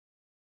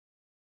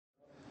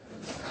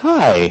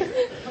Hi.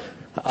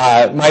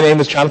 My name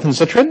is Jonathan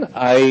Zittrain.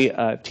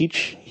 I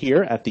teach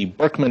here at the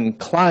Berkman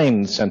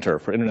Klein Center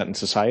for Internet and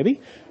Society.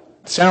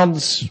 It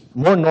sounds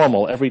more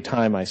normal every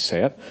time I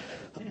say it.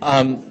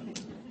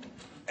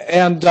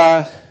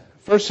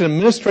 First, an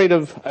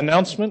administrative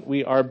announcement.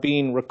 We are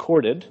being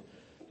recorded,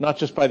 not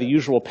just by the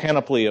usual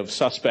panoply of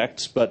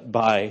suspects, but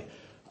by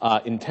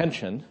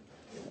intention.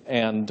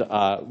 And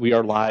we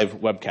are live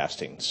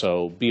webcasting.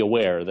 So be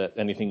aware that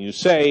anything you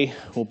say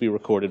will be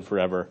recorded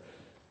forever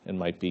and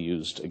might be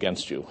used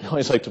against you. We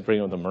always like to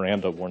bring in the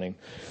Miranda warning.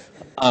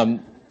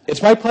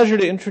 It's my pleasure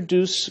to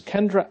introduce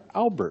Kendra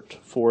Albert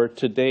for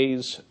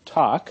today's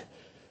talk.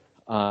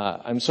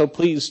 I'm so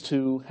pleased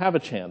to have a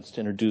chance to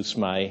introduce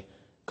my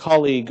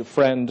colleague,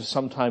 friend,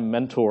 sometime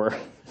mentor,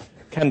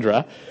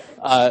 Kendra.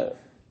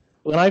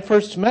 When I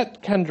first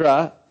met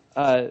Kendra,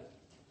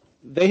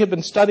 they had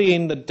been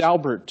studying the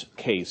Albert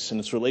case and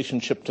its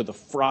relationship to the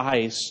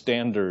Fry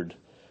standard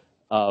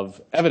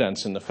of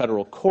evidence in the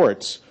federal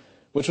courts,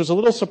 which was a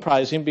little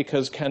surprising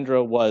because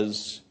Kendra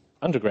was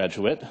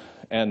undergraduate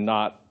and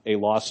not a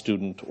law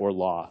student or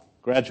law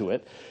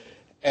graduate.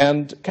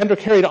 And Kendra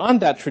carried on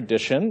that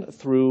tradition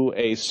through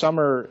a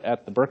summer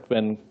at the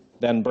Berkman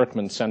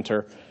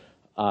Center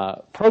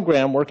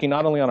program, working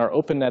not only on our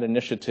OpenNet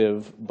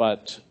initiative,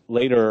 but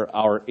later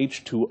our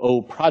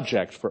H2O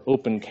project for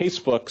open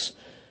casebooks.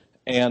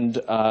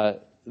 And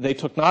they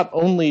took not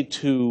only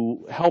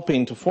to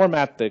helping to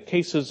format the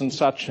cases and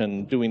such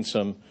and doing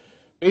some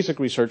basic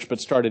research,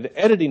 but started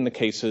editing the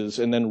cases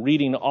and then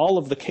reading all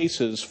of the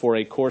cases for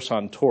a course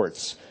on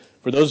torts.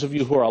 For those of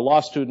you who are law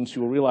students,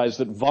 you will realize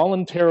that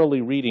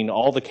voluntarily reading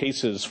all the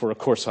cases for a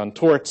course on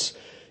torts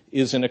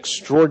is an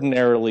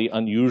extraordinarily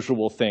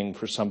unusual thing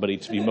for somebody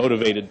to be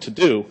motivated to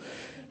do.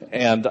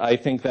 And I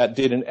think that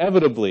did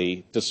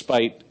inevitably,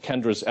 despite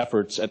Kendra's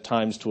efforts at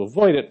times to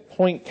avoid it,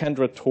 point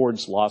Kendra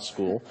towards law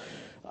school,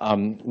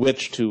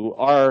 which to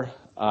our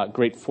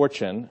great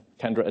fortune,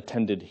 Kendra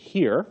attended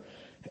here.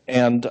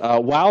 And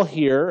while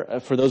here,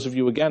 for those of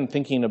you, again,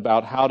 thinking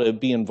about how to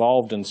be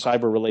involved in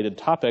cyber-related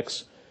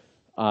topics,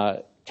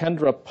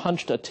 Kendra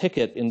punched a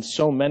ticket in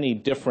so many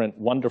different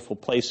wonderful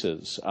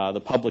places. The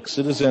Public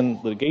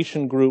Citizen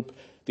Litigation Group,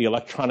 the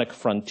Electronic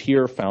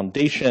Frontier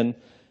Foundation,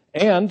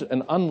 and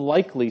an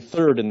unlikely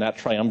third in that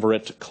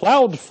triumvirate,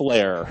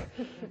 Cloudflare,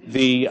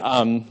 the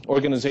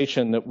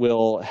organization that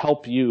will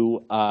help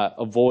you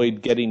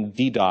avoid getting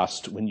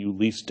DDoSed when you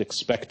least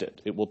expect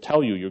it. It will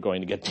tell you you're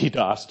going to get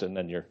DDoSed, and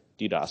then you're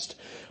DDoSed.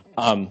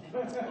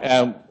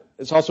 And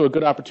it's also a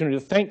good opportunity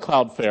to thank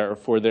Cloudflare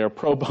for their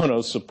pro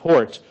bono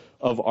support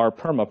of our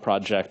PERMA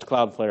project.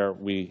 Cloudflare,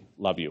 we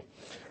love you.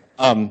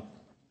 And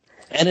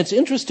it's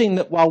interesting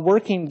that while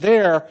working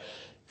there,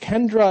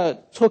 Kendra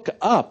took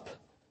up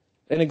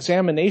an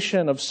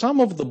examination of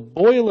some of the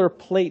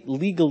boilerplate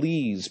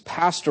legalese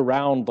passed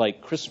around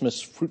like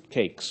Christmas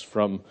fruitcakes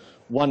from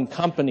one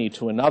company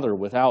to another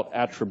without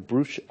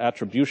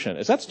attribution.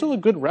 Is that still a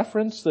good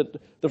reference,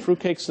 that the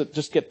fruitcakes that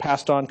just get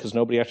passed on because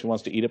nobody actually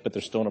wants to eat it, but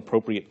they're still an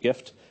appropriate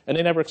gift, and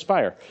they never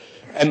expire?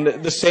 And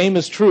the same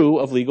is true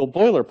of legal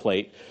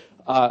boilerplate.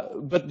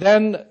 But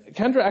then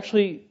Kendra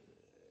actually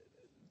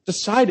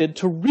decided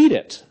to read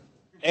it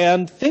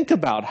and think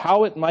about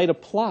how it might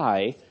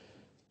apply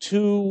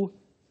to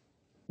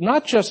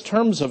not just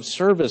terms of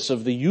service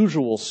of the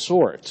usual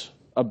sort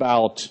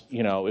about,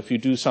 if you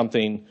do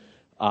something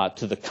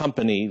to the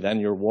company, then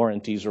your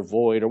warranties are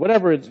void, or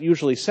whatever it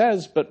usually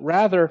says, but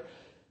rather,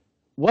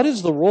 what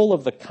is the role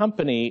of the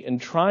company in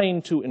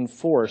trying to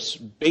enforce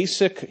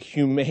basic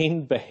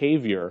humane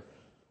behavior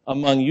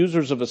among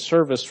users of a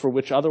service for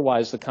which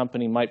otherwise the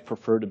company might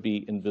prefer to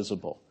be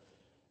invisible?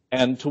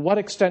 And to what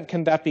extent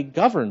can that be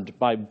governed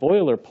by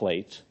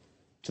boilerplate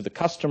to the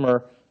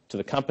customer, to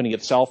the company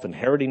itself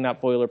inheriting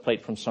that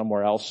boilerplate from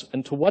somewhere else?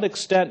 And to what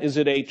extent is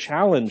it a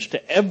challenge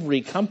to every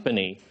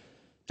company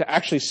to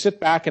actually sit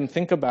back and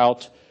think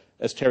about,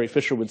 as Terry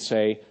Fisher would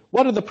say,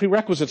 what are the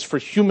prerequisites for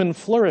human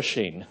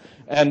flourishing?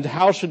 And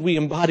how should we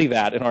embody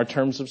that in our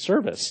terms of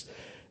service?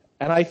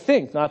 And I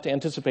think, not to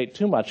anticipate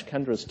too much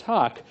Kendra's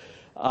talk,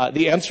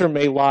 the answer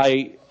may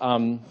lie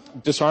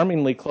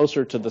disarmingly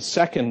closer to the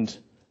second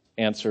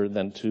answer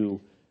than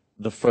to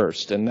the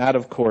first. And that,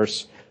 of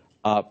course,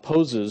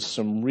 poses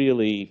some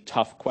really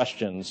tough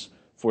questions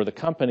for the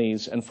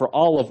companies and for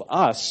all of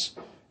us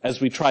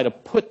as we try to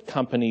put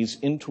companies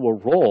into a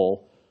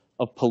role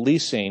of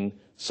policing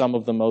some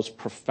of the most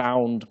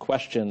profound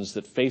questions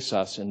that face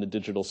us in the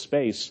digital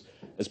space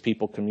as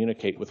people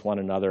communicate with one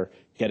another,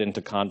 get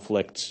into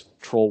conflicts,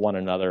 troll one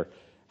another.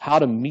 How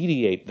to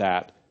mediate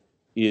that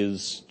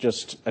is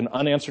just an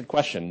unanswered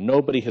question.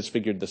 Nobody has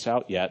figured this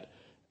out yet,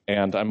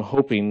 and I'm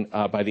hoping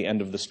by the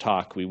end of this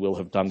talk we will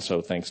have done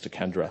so thanks to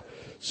Kendra.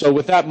 So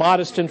with that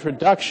modest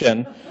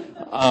introduction,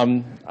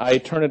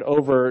 I turn it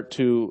over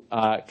to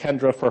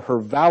Kendra for her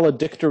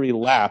valedictory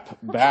lap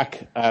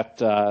back at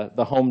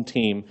the home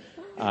team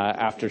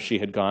after she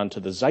had gone to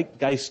the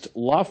Zeitgeist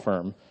law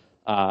firm,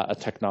 a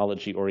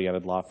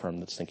technology-oriented law firm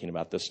that's thinking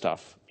about this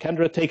stuff.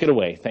 Kendra, take it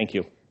away. Thank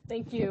you.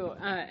 Thank you.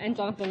 And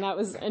Jonathan, that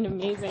was an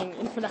amazing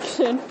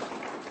introduction.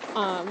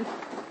 And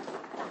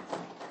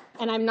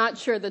I'm not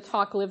sure the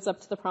talk lives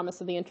up to the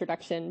promise of the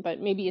introduction, but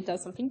maybe it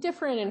does something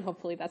different, and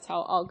hopefully that's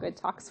how all good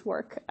talks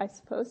work, I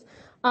suppose.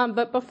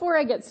 But before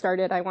I get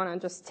started, I want to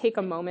just take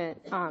a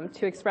moment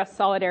to express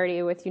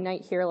solidarity with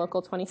Unite Here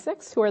Local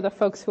 26, who are the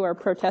folks who are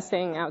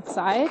protesting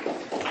outside.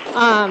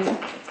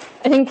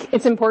 I think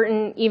it's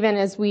important, even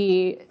as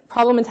we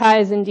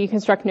problematize and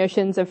deconstruct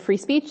notions of free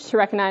speech, to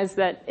recognize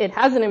that it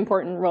has an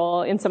important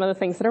role in some of the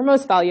things that are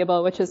most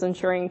valuable, which is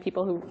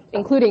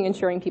including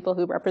ensuring people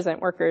who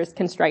represent workers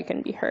can strike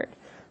and be heard.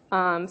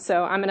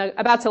 So I'm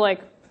about to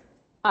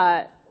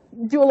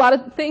do a lot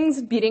of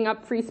things beating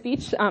up free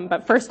speech,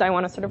 but first I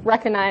want to sort of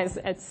recognize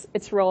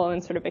its role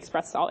and sort of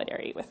express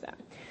solidarity with them.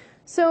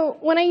 So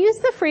when I use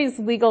the phrase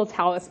legal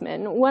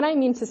talisman, what I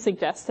mean to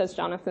suggest, as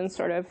Jonathan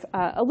sort of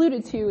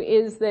alluded to,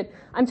 is that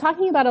I'm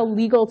talking about a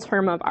legal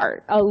term of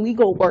art, a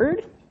legal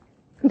word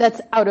that's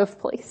out of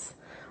place.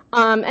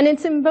 And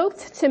it's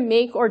invoked to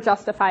make or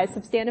justify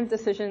substantive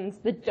decisions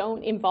that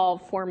don't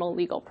involve formal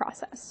legal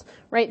process,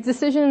 right?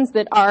 Decisions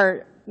that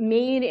are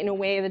made in a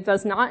way that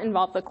does not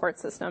involve the court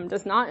system,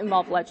 does not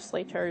involve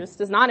legislatures,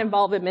 does not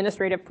involve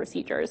administrative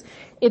procedures.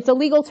 It's a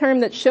legal term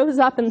that shows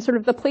up in sort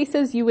of the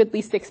places you would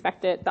least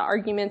expect it, the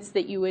arguments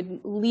that you would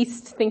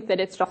least think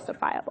that it's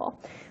justifiable.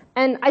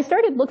 And I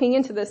started looking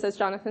into this, as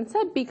Jonathan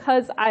said,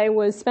 because I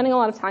was spending a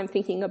lot of time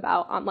thinking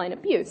about online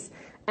abuse.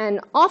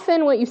 And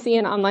often what you see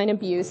in online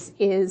abuse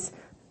is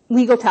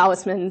legal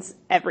talismans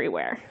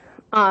everywhere.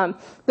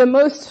 The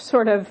most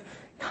sort of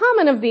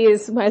common of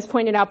these, as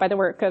pointed out by the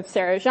work of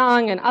Sarah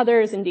Zhang and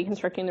others in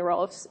deconstructing the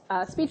role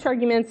of speech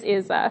arguments,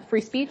 is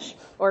free speech,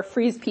 or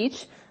freeze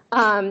peach,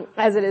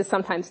 as it is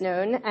sometimes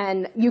known.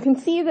 And you can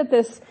see that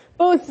this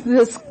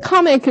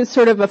comic is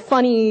sort of a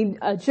funny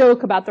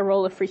joke about the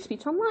role of free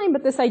speech online,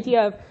 but this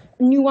idea of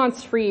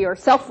nuance-free or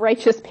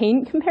self-righteous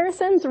pain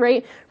comparisons,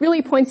 right,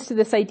 really points to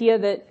this idea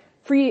that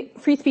free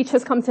speech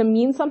has come to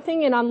mean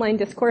something in online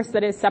discourse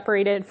that is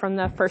separated from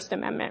the First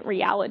Amendment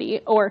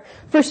reality or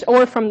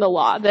from the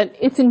law, that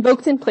it's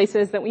invoked in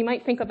places that we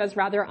might think of as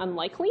rather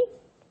unlikely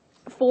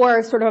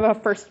for sort of a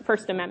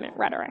First Amendment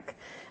rhetoric.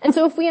 And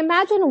so if we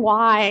imagine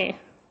why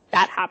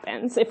that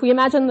happens, if we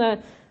imagine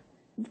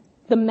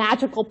the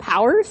magical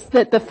powers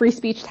that the free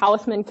speech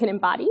talisman can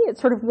embody, it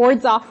sort of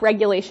wards off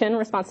regulation,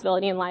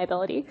 responsibility, and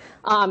liability.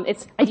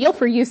 It's ideal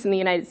for use in the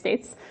United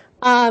States.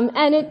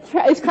 And it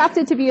is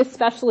crafted to be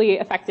especially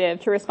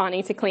effective to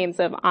responding to claims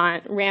of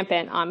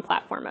rampant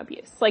on-platform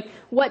abuse. Like,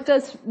 what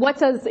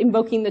does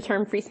invoking the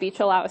term free speech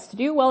allow us to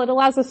do? Well, it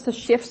allows us to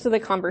shift the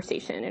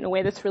conversation in a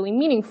way that's really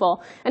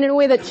meaningful and in a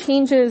way that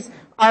changes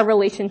our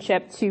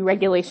relationship to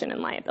regulation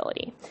and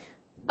liability.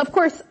 Of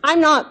course, I'm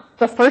not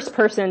the first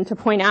person to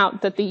point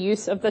out that the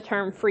use of the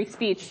term free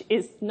speech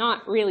is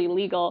not really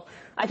legal.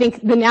 I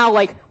think the now,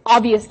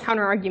 obvious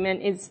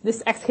counterargument is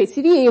this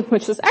XKCD,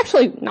 which is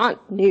actually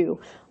not new,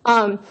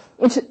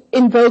 which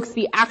invokes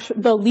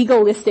the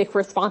legalistic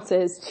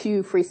responses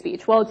to free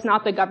speech. Well, it's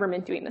not the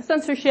government doing the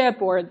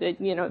censorship, or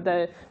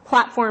the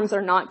platforms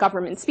are not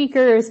government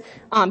speakers.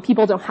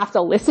 People don't have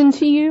to listen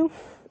to you,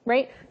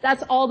 right?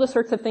 That's all the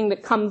sorts of things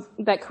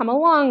that come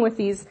along with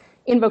these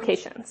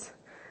invocations.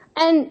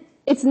 And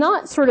it's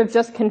not sort of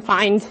just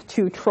confined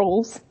to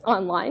trolls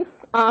online.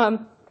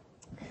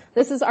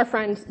 This is our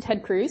friend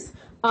Ted Cruz,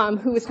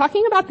 who was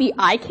talking about the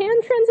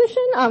ICANN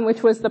transition,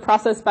 which was the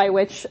process by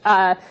which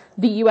the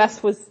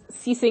U.S. was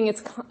ceasing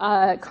its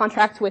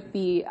contract with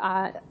the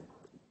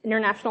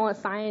International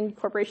Assigned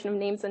Corporation of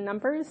Names and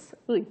Numbers.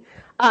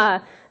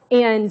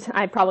 And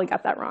I probably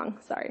got that wrong,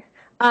 sorry.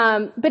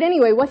 But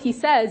anyway, what he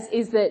says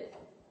is that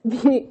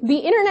the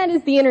internet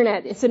is the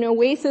internet. It's an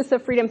oasis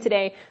of freedom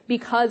today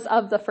because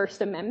of the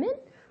First Amendment,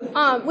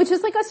 which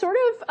is like a sort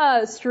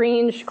of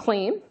strange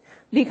claim,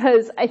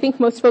 because I think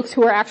most folks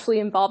who are actually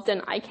involved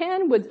in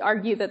ICANN would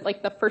argue that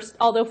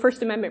although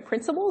First Amendment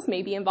principles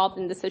may be involved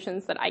in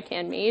decisions that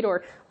ICANN made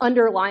or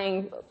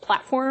underlying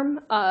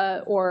platform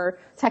or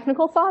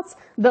technical thoughts,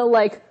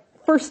 the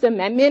First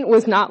Amendment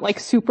was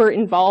not super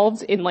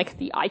involved in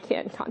the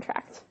ICANN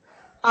contract.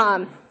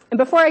 And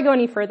before I go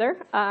any further,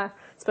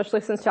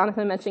 especially since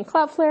Jonathan mentioned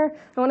Cloudflare,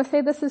 I want to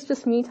say this is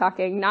just me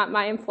talking, not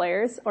my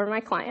employers or my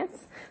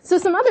clients. So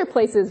some other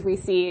places we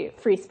see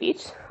free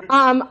speech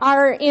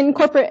are in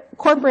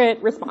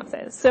corporate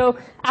responses. So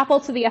Apple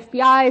to the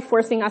FBI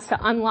forcing us to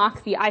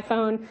unlock the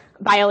iPhone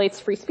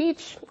violates free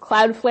speech.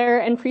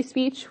 Cloudflare and free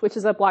speech, which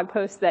is a blog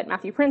post that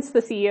Matthew Prince,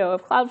 the CEO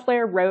of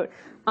Cloudflare, wrote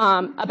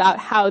about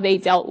how they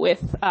dealt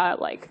with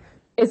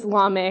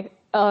Islamic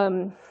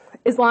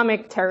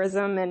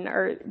terrorism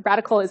or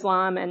radical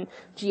Islam and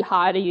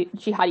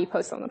jihadi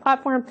posts on the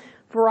platform.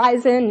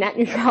 Verizon, net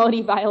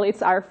neutrality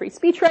violates our free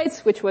speech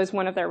rights, which was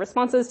one of their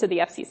responses to the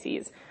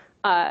FCC's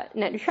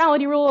net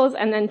neutrality rules.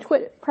 And then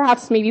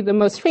perhaps maybe the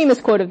most famous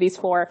quote of these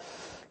four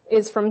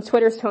is from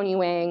Twitter's Tony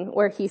Wang,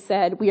 where he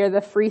said, "We are the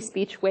free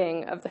speech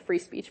wing of the free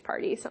speech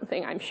party,"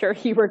 something I'm sure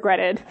he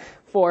regretted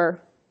for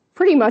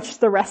pretty much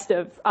the rest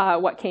of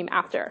what came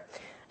after.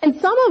 And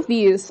some of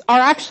these are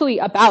actually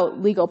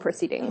about legal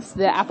proceedings.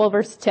 The Apple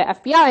versus to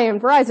FBI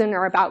and Verizon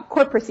are about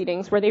court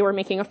proceedings where they were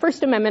making a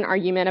First Amendment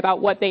argument about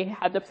what they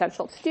had the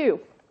potential to do.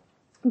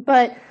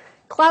 But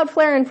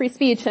Cloudflare and free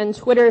speech and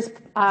Twitter's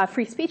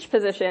free speech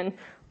position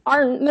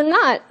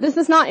this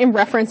is not in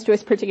reference to a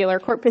particular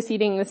court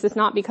proceeding. This is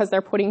not because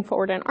they're putting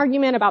forward an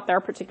argument about their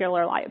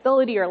particular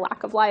liability or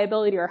lack of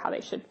liability or how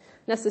they should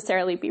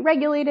necessarily be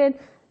regulated.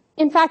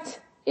 In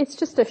fact, it's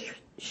just a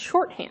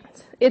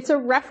shorthand. It's a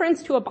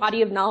reference to a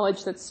body of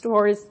knowledge that's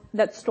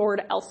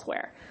stored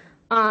elsewhere.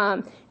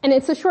 And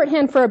it's a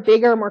shorthand for a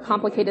bigger, more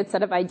complicated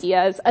set of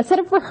ideas, a set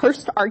of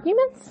rehearsed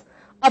arguments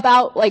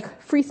about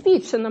like free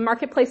speech and the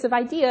marketplace of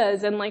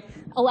ideas and like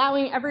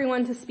allowing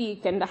everyone to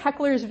speak and the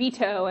heckler's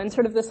veto and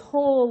sort of this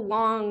whole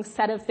long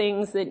set of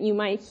things that you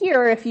might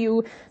hear if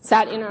you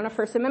sat in on a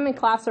First Amendment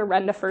class or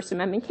read a First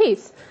Amendment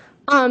case.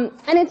 And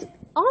it's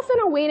often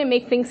a way to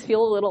make things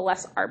feel a little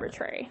less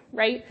arbitrary,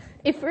 right?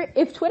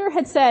 If Twitter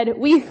had said,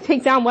 we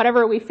take down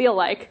whatever we feel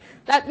like,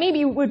 that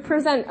maybe would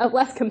present a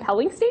less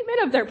compelling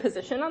statement of their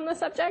position on the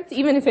subject,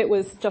 even if it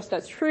was just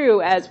as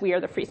true as we are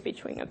the free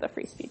speech wing of the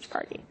free speech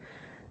party.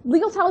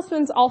 Legal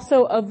talismans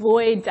also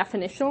avoid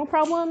definitional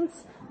problems.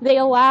 They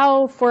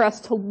allow for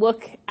us to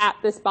look at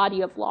this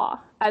body of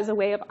law as a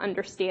way of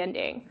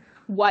understanding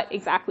what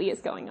exactly is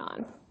going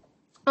on.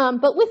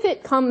 But with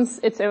it comes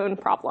its own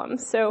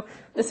problems. So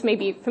this may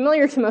be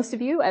familiar to most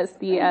of you as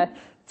the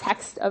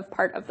text of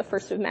part of the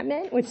First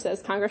Amendment, which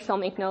says Congress shall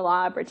make no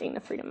law abridging the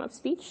freedom of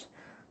speech.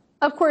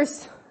 Of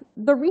course,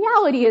 the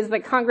reality is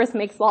that Congress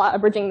makes law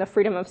abridging the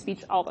freedom of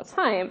speech all the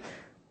time.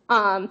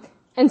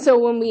 And so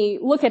when we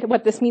look at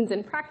what this means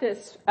in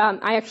practice,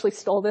 I actually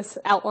stole this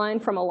outline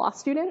from a law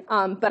student,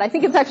 but I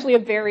think it's actually a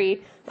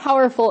very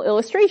powerful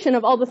illustration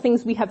of all the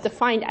things we have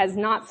defined as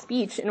not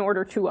speech in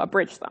order to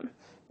abridge them,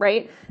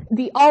 right?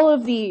 All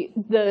of the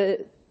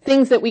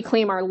things that we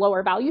claim are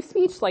lower value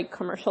speech, like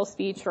commercial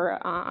speech or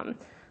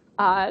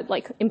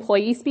like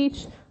employee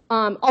speech,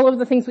 all of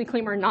the things we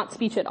claim are not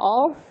speech at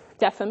all,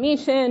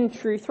 defamation,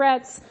 true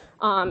threats,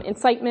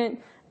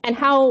 incitement, and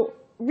how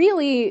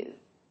really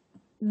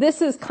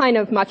this is kind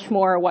of much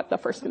more what the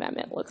First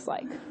Amendment looks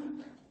like.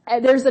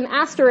 There's an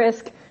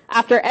asterisk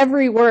after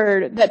every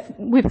word that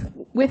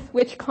with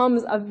which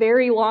comes a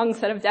very long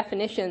set of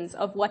definitions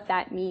of what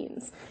that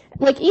means.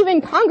 Like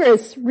even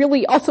Congress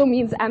really also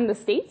means and the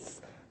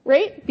states,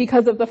 right?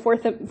 Because of the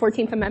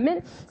 14th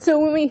Amendment. So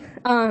when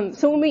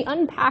we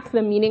unpack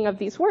the meaning of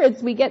these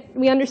words,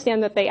 we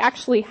understand that they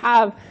actually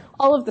have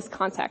all of this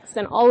context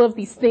and all of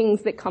these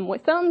things that come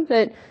with them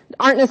that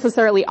aren't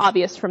necessarily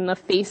obvious from the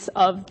face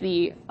of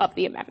the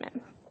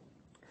amendment.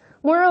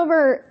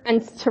 Moreover,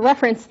 and to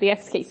reference the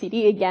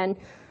XKCD again,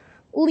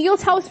 legal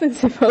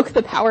talismans invoke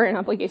the power and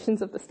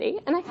obligations of the state.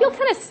 And I feel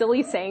kind of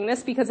silly saying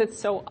this because it's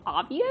so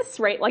obvious,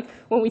 right? Like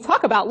when we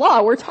talk about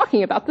law, we're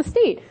talking about the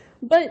state.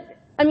 But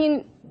I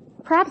mean,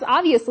 perhaps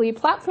obviously,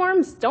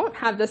 platforms don't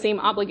have the same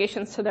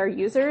obligations to their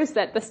users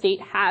that the state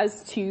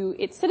has to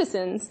its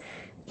citizens.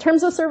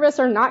 Terms of service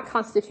are not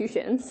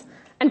constitutions.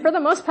 And for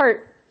the most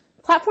part,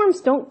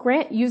 platforms don't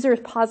grant users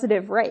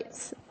positive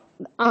rights.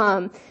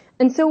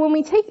 And so when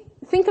we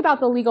think about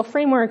the legal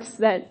frameworks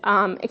that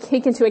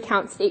take into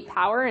account state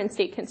power and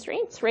state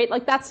constraints, right?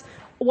 Like that's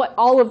what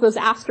all of those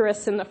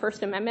asterisks in the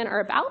First Amendment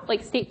are about,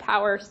 like state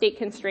power, state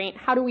constraint.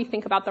 How do we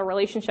think about the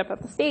relationship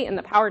of the state and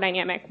the power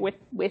dynamic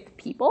with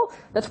people?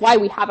 That's why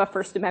we have a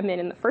First Amendment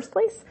in the first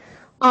place.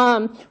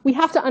 We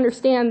have to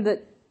understand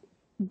that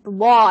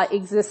law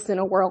exists in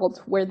a world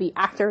where the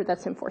actor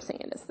that's enforcing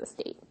it is the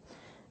state.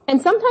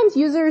 And sometimes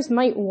users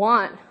might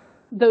want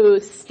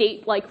those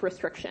state-like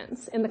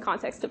restrictions in the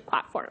context of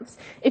platforms.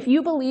 If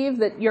you believe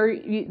that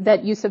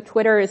that use of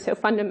Twitter is so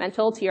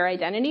fundamental to your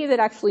identity that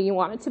actually you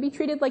want it to be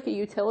treated like a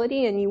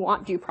utility and you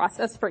want due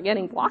process for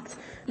getting blocked,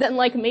 then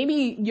like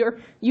maybe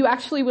you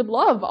actually would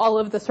love all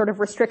of the sort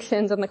of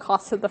restrictions and the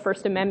costs of the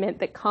First Amendment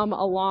that come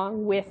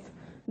along with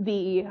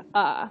the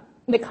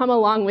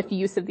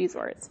use of these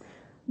words.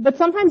 But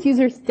sometimes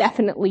users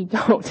definitely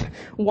don't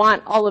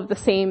want all of the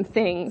same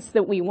things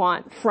that we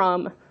want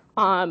from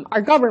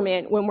our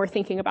government when we're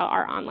thinking about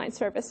our online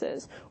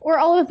services, or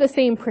all of the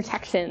same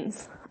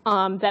protections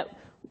that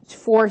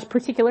for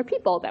particular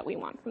people that we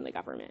want from the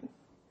government.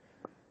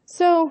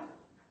 So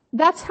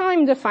that's how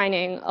I'm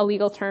defining a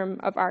legal term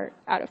of art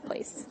out of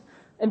place,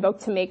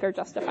 invoked to make or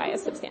justify a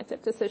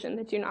substantive decision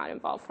that do not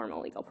involve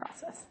formal legal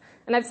process.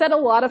 And I've said a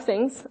lot of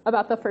things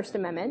about the First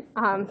Amendment,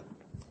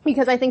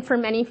 because I think for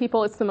many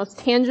people it's the most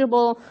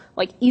tangible,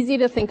 like easy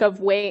to think of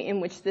way in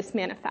which this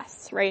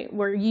manifests, right?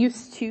 We're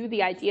used to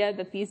the idea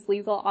that these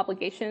legal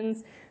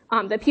obligations,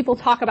 that people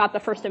talk about the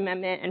First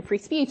Amendment and free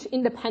speech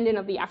independent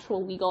of the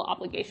actual legal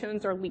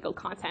obligations or legal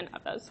content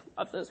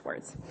of those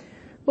words.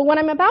 But what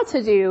I'm about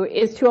to do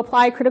is to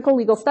apply critical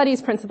legal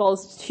studies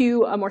principles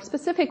to a more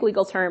specific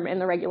legal term in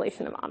the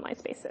regulation of online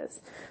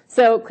spaces.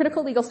 So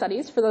critical legal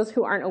studies, for those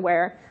who aren't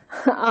aware,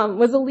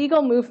 was a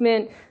legal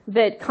movement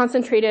that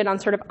concentrated on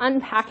sort of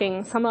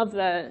unpacking some of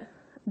the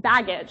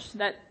baggage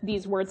that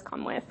these words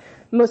come with.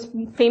 Most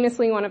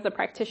famously, one of the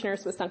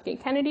practitioners was Duncan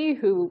Kennedy,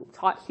 who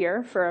taught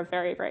here for a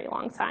very, very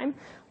long time.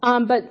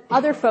 But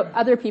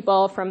other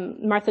people,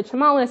 from Martha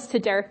Chamalis to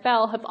Derek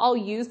Bell, have all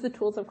used the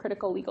tools of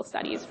critical legal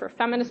studies for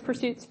feminist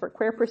pursuits, for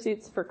queer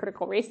pursuits, for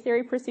critical race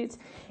theory pursuits,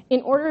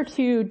 in order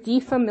to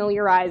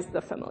defamiliarize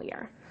the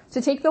familiar.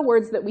 To take the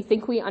words that we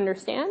think we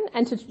understand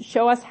and to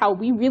show us how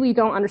we really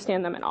don't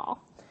understand them at all.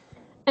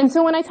 And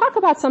so when I talk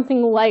about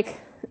something like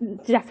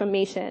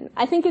defamation,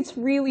 I think it's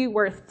really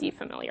worth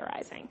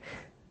defamiliarizing.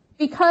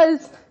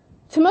 Because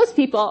to most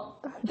people,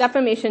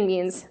 defamation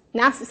means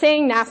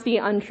saying nasty,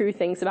 untrue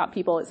things about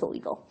people is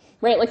illegal,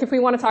 right? Like if we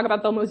want to talk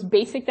about the most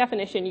basic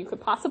definition you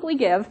could possibly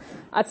give,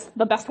 that's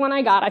the best one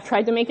I got. I've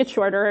tried to make it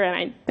shorter, and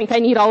I think I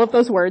need all of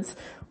those words,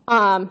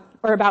 or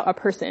about a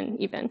person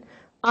even.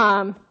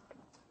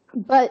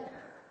 But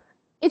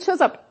it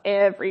shows up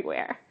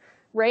everywhere,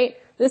 right?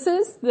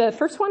 The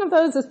first one of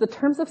those is the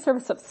terms of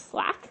service of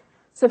Slack.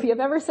 So if you have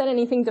ever said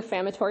anything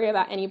defamatory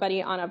about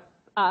anybody on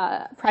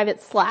a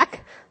private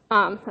Slack,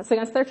 that's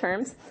against their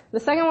terms. The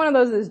second one of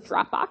those is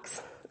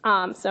Dropbox.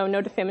 So no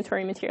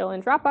defamatory material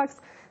in Dropbox.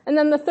 And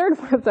then the third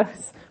one of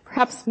those,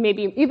 perhaps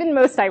maybe even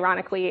most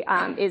ironically,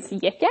 is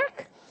Yik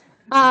Yak.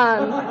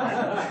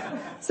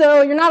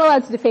 So you're not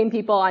allowed to defame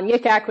people on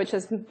Yik Yak, which,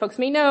 as folks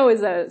may know,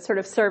 is a sort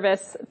of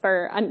service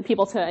for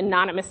people to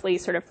anonymously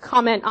sort of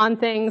comment on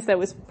things that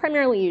was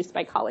primarily used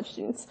by college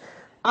students.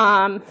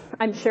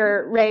 I'm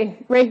sure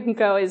Ray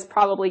Hunko is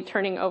probably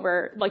turning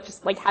over,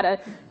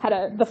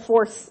 had the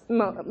force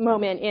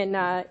moment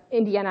in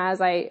Indiana,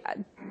 as I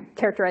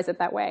characterize it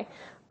that way.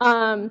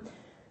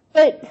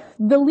 But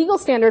the legal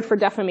standard for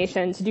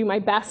defamation, to do my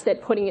best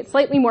at putting it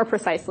slightly more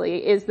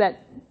precisely, is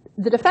that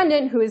the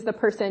defendant, who is the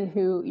person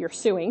who you're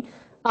suing,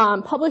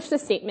 published a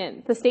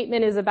statement. The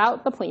statement is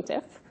about the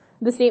plaintiff.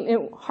 The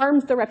statement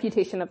harms the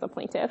reputation of the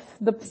plaintiff.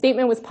 The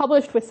statement was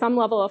published with some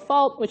level of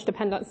fault, which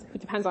depends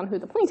on who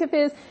the plaintiff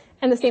is,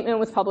 and the statement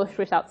was published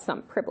without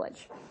some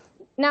privilege.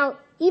 Now,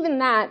 even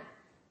that,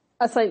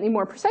 a slightly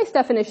more precise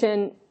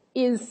definition,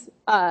 is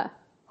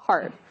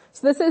hard.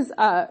 So this is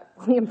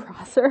William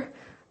Prosser,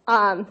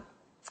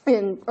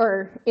 in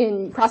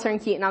Prosser and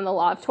Keaton on the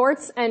Law of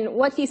Torts, and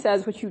what he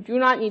says, which you do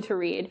not need to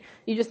read,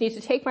 you just need to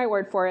take my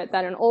word for it,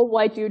 that an old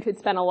white dude who'd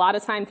spent a lot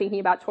of time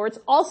thinking about torts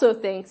also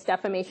thinks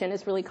defamation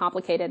is really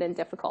complicated and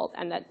difficult,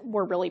 and that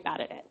we're really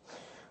bad at it.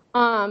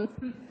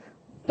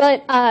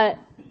 But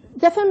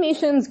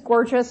defamation's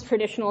gorgeous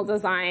traditional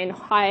design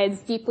hides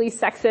deeply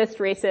sexist,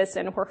 racist,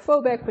 and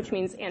whorephobic, which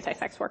means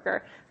anti-sex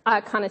worker,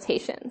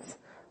 connotations.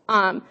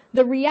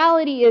 The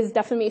reality is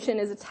defamation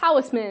is a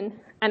talisman,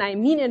 and I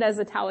mean it as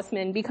a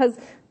talisman because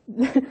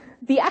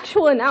the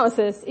actual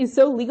analysis is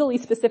so legally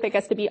specific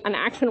as to be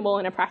unactionable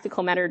in a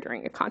practical matter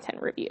during a content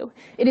review.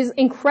 It is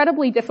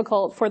incredibly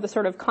difficult for the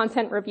sort of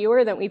content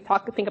reviewer that we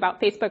think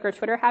about Facebook or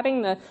Twitter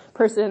having, the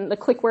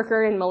click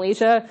worker in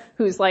Malaysia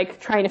who's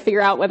like trying to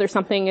figure out whether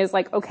something is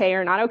like okay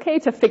or not okay,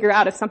 to figure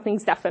out if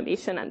something's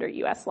defamation under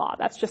US law.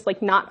 That's just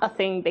like not a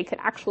thing they could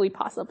actually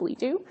possibly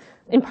do,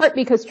 in part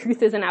because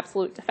truth is an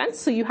absolute defense,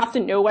 so you have to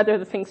know whether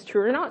the thing's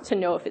true or not to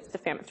know if it's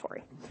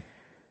defamatory.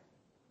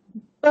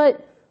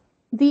 But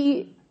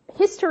the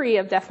history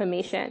of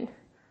defamation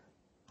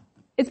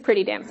is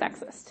pretty damn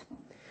sexist.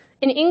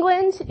 In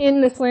England,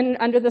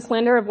 under the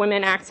Slander of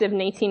Women Act of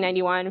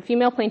 1891,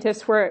 female plaintiffs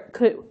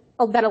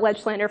that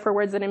allege slander for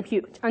words that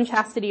impute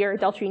unchastity or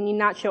adultery need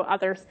not show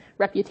others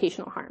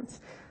reputational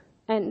harms.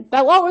 And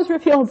that law was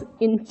repealed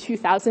in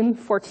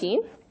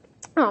 2014,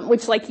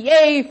 which, like,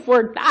 yay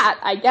for that,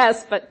 I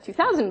guess, but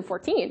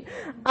 2014.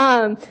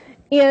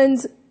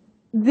 And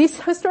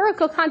this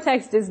historical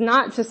context is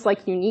not just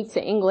like unique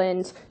to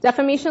England.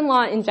 Defamation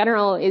law in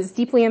general is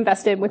deeply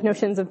invested with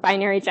notions of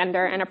binary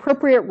gender and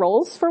appropriate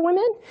roles for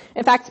women.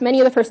 In fact,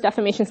 many of the first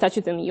defamation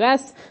statutes in the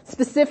US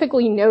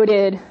specifically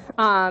noted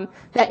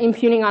that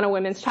impugning on a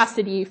woman's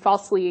chastity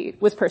falsely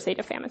was per se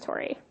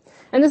defamatory.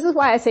 And this is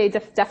why I say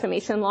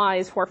defamation law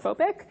is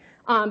whorephobic,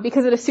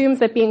 because it assumes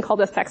that being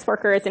called a sex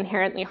worker is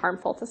inherently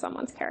harmful to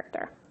someone's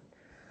character.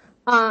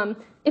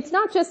 It's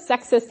not just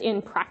sexist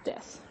in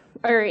practice.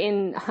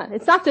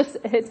 It's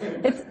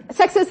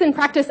sexist in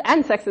practice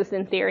and sexist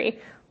in theory,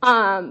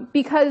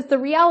 because the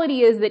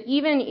reality is that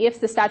even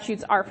if the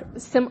statutes are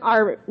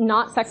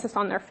not sexist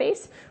on their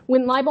face,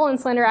 when libel and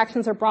slander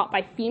actions are brought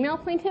by female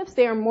plaintiffs,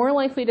 they are more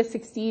likely to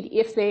succeed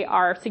if they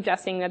are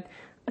talking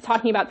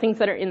about things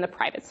that are in the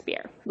private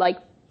sphere, like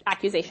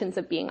accusations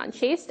of being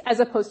unchaste, as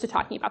opposed to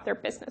talking about their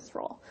business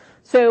role.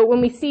 So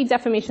when we see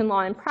defamation law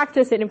in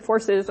practice, it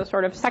enforces a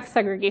sort of sex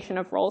segregation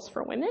of roles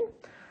for women.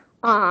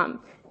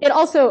 It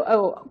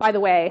also, by the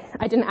way,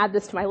 I didn't add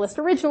this to my list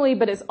originally,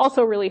 but it's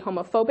also really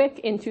homophobic.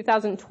 In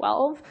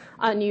 2012,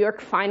 New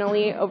York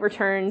finally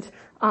overturned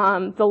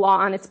the law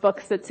on its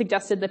books that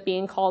suggested that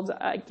being called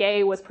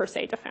gay was per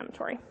se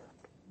defamatory.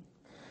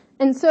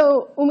 And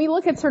so when we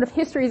look at sort of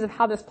histories of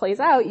how this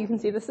plays out, you can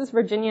see this is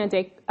Virginia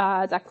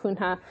da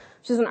Cunha.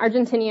 She's an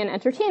Argentinian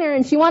entertainer,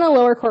 and she won a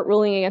lower court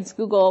ruling against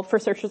Google for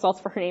search results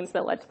for her names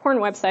that led to porn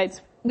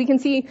websites. We can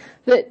see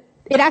that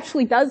it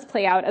actually does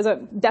play out as a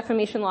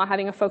defamation law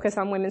having a focus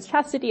on women's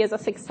chastity as a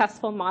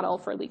successful model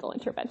for legal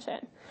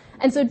intervention.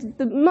 And so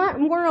the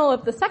moral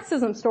of the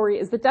sexism story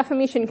is that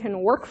defamation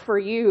can work for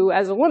you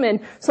as a woman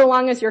so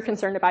long as you're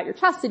concerned about your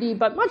chastity,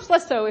 but much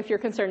less so if you're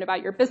concerned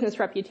about your business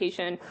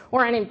reputation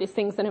or any of these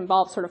things that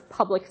involve sort of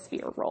public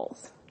sphere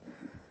roles.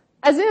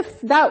 As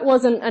if that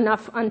wasn't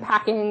enough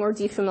unpacking or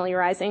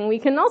defamiliarizing, we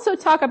can also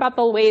talk about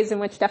the ways in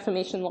which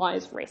defamation law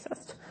is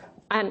racist,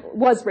 and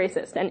was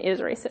racist and is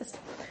racist.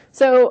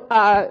 So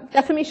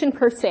defamation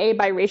per se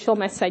by racial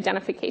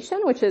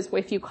misidentification, which is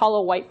if you call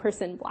a white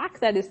person black,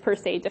 that is per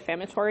se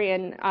defamatory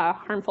and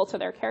harmful to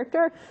their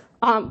character,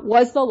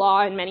 was the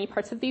law in many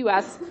parts of the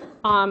U.S.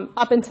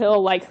 Up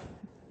until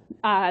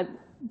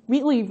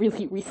really,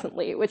 really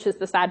recently, which is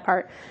the sad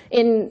part.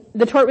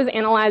 The tort was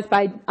analyzed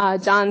by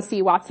John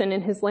C. Watson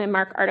in his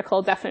landmark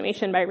article,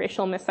 Defamation by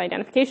Racial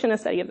Misidentification, a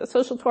Study of the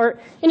Social Tort.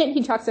 In it,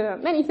 he talks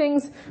about many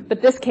things,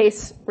 but this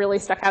case really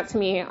stuck out to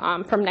me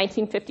from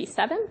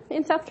 1957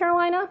 in South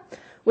Carolina,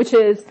 which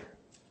is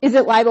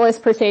it libelous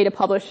per se to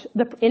publish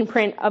the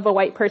imprint of a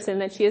white person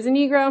that she is a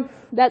Negro?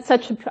 That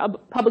such a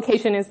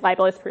publication is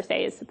libelous per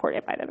se is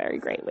supported by the very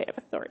great weight of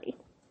authority.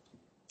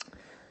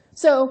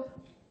 So,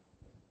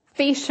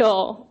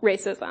 facial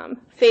racism,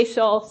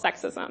 facial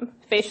sexism,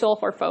 facial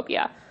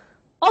whorephobia.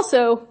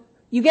 Also,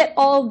 you get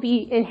all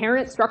the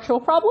inherent structural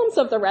problems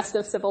of the rest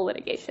of civil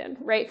litigation,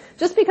 right?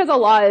 Just because a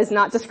law is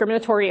not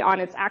discriminatory on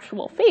its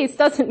actual face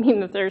doesn't mean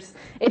that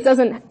it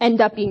doesn't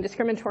end up being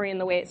discriminatory in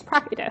the way it's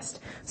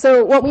practiced.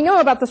 So what we know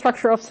about the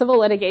structure of civil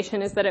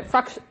litigation is that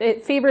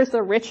it favors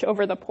the rich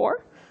over the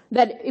poor,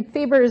 that it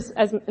favors,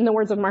 as in the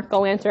words of Mark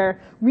Galanter,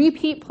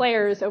 repeat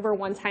players over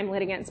one-time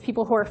litigants,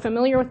 people who are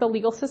familiar with the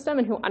legal system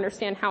and who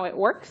understand how it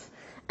works.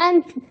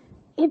 And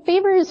it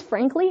favors,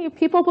 frankly,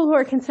 people who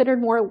are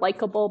considered more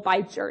likable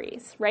by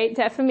juries, right?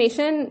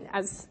 Defamation,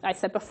 as I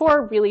said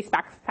before, really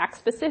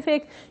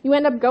fact-specific. If you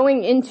end up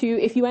going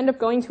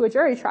to a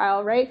jury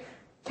trial, right,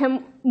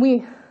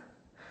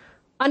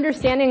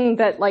 understanding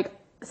that,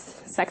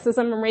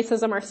 sexism and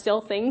racism are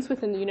still things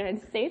within the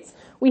United States,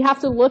 we have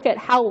to look at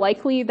how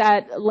likely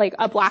that,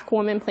 a black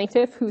woman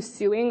plaintiff who's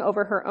suing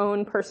over her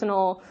own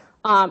personal,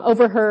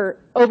 over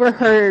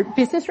her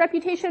business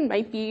reputation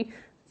might be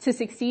to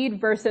succeed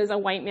versus a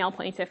white male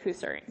plaintiff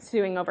who's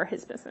suing over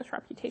his business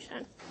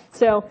reputation.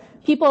 So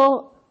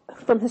people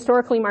from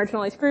historically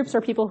marginalized groups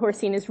or people who are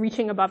seen as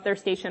reaching above their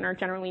station are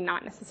generally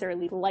not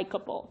necessarily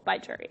likable by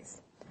juries.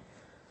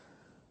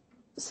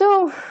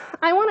 So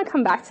I want to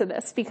come back to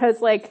this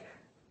because,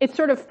 it's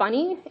sort of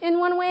funny in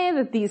one way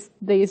that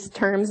these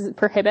terms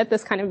prohibit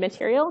this kind of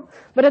material,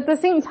 but at the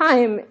same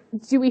time,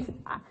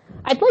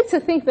 I'd like to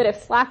think that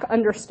if Slack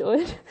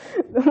understood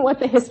what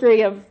the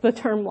history of the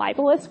term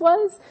libelous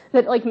was,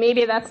 that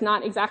maybe that's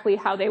not exactly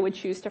how they would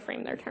choose to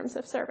frame their terms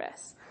of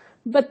service.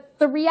 But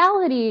the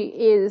reality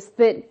is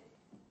that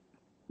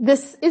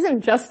this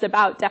isn't just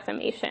about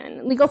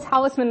defamation. Legal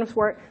talismans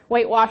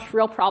whitewash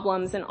real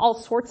problems in all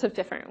sorts of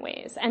different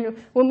ways. And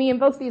when we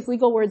invoke these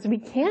legal words, we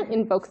can't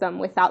invoke them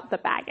without the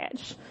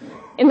baggage.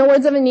 In the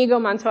words of Inigo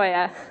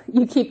Montoya,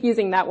 you keep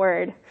using that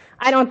word.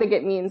 I don't think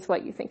it means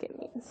what you think it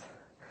means.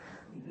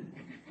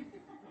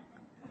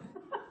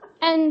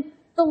 And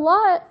the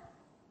law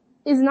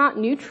is not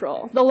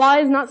neutral. The law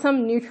is not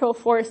some neutral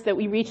force that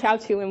we reach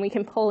out to and we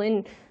can pull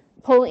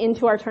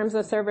into our terms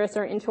of service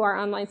or into our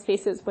online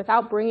spaces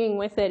without bringing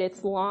with it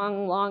its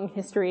long, long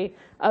history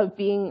of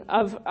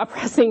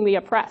oppressing the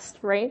oppressed,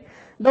 right?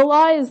 The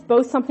law is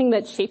both something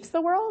that shapes the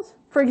world.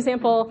 For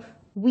example,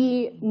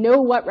 we know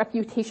what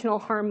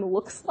reputational harm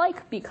looks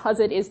like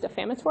because it is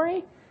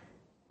defamatory,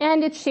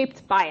 and it's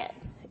shaped by it.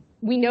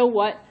 We know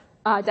what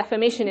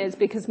defamation is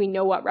because we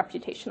know what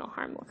reputational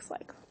harm looks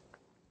like.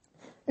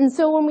 And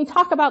so when we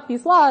talk about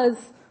these laws,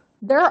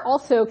 there are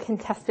also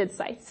contested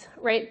sites,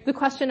 right? The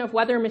question of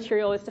whether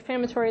material is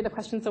defamatory, the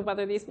questions of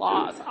whether these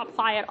laws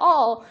apply at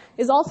all,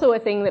 is also a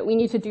thing that we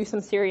need to do some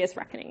serious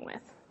reckoning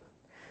with.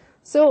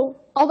 So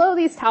although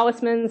these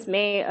talismans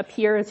may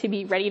appear to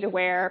be ready to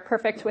wear,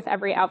 perfect with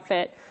every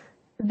outfit,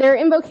 their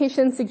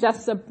invocation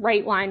suggests a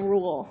bright line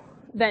rule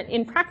that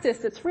in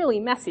practice it's really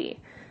messy,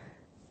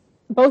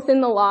 both in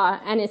the law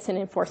and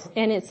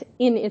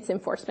in its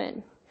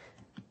enforcement.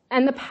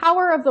 And the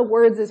power of the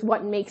words is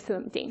what makes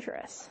them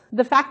dangerous.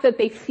 The fact that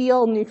they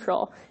feel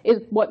neutral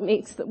is what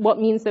means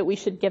that we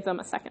should give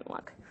them a second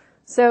look.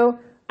 So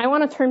I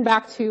want to turn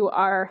back to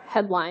our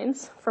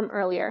headlines from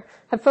earlier.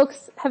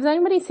 Has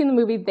anybody seen the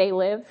movie They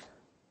Live?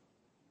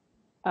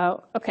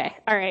 Oh, okay.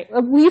 All right.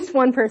 At least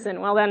one person.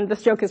 Well, then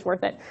this joke is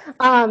worth it.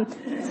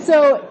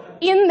 So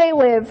in They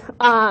Live,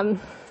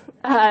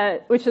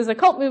 which is a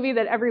cult movie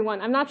that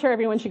I'm not sure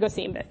everyone should go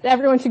see, but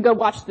everyone should go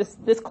watch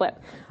this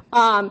clip.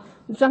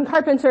 John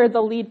Carpenter,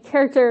 the lead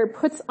character,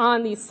 puts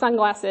on these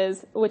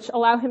sunglasses which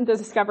allow him to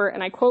discover,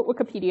 and I quote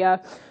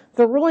Wikipedia,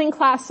 the ruling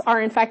class are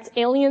in fact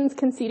aliens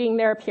conceding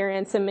their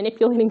appearance and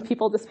manipulating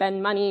people to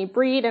spend money,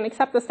 breed, and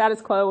accept the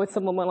status quo with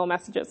subliminal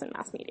messages in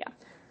mass media.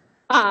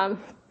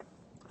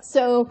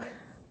 So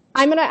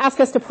I'm going to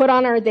ask us to put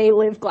on our They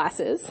Live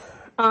glasses.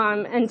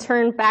 and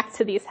turn back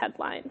to these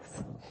headlines.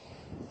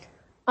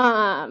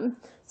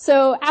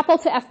 So Apple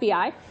to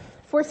FBI,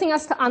 forcing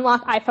us to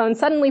unlock iPhone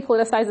suddenly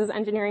politicizes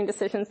engineering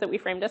decisions that we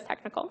framed as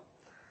technical.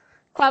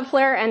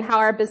 Cloudflare and how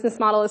our business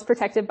model is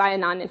protected by a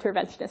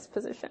non-interventionist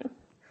position.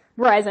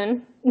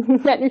 Verizon,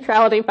 net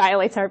neutrality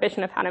violates our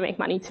vision of how to make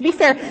money. To be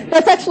fair,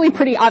 that's actually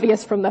pretty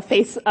obvious from the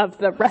face of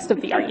the rest of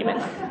the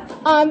argument.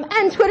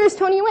 And Twitter's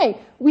Tony Wang.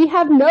 We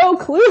have no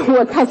clue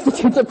what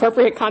constitutes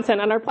appropriate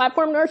content on our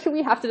platform, nor should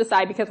we have to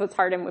decide because it's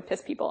hard and would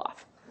piss people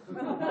off.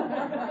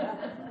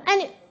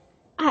 And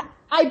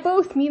I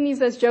both mean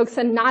these as jokes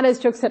and not as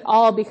jokes at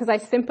all because I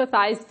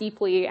sympathize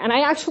deeply, and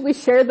I actually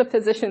share the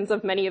positions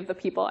of many of the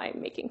people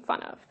I'm making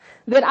fun of.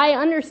 That I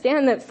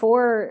understand that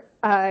for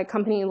a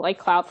company like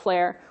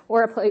Cloudflare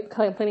or a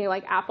company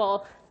like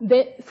Apple,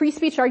 that free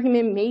speech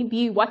argument may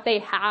be what they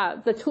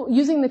have,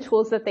 using the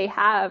tools that they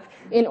have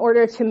in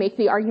order to make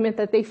the argument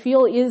that they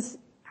feel is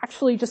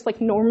actually just like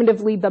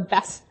normatively the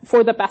best,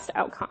 for the best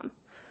outcome.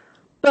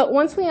 But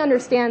once we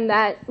understand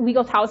that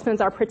legal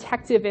talismans are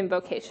protective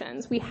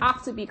invocations, we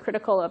have to be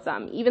critical of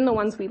them, even the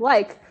ones we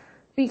like,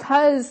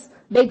 because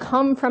they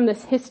come from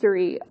this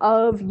history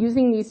of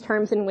using these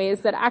terms in ways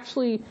that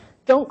actually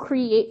don't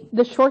create,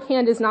 the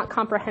shorthand is not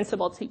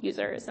comprehensible to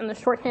users, and the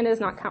shorthand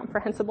is not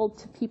comprehensible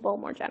to people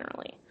more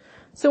generally.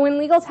 So when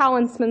legal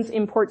talismans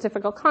import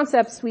difficult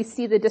concepts, we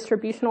see the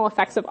distributional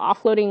effects of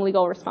offloading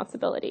legal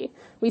responsibility.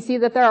 We see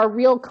that there are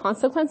real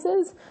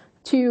consequences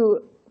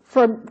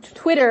for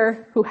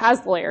Twitter, who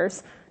has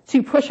lawyers,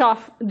 to push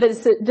off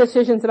the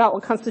decisions about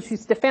what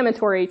constitutes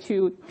defamatory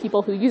to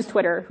people who use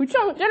Twitter, who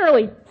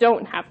generally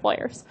don't have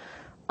lawyers.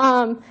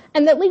 And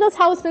that legal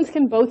talismans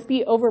can both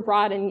be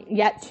overbroad and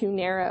yet too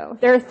narrow.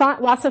 There are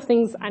lots of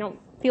things, I don't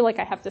feel like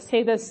I have to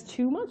say this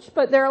too much,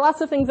 but there are lots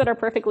of things that are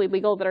perfectly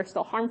legal that are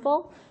still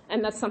harmful,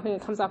 and that's something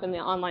that comes up in the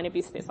online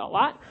abuse space a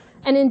lot.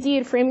 And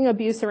indeed, framing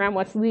abuse around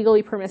what's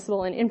legally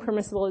permissible and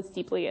impermissible is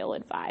deeply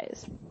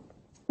ill-advised.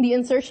 The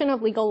insertion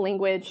of legal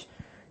language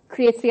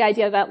creates the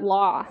idea that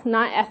law,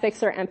 not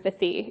ethics or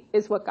empathy,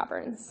 is what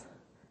governs.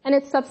 And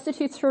it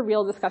substitutes for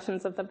real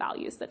discussions of the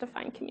values that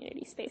define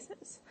community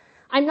spaces.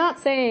 I'm not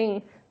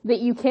saying that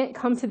you can't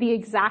come to the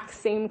exact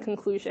same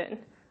conclusion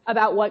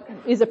about what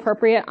is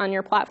appropriate on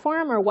your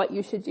platform or what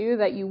you should do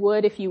that you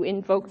would if you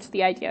invoked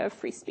the idea of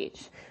free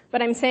speech.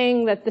 But I'm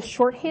saying that the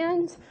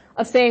shorthand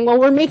of saying, well,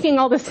 we're making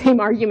all the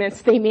same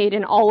arguments they made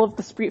in all of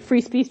the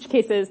free speech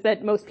cases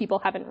that most people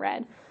haven't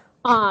read,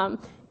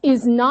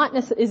 is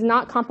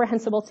not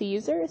comprehensible to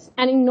users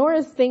and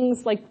ignores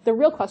things like the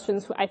real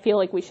questions I feel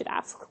like we should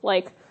ask,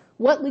 like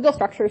what legal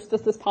structures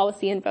does this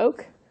policy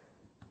invoke?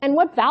 And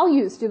what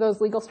values do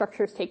those legal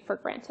structures take for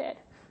granted?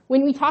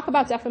 When we talk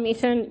about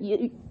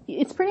defamation,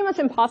 it's pretty much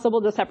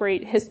impossible to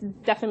separate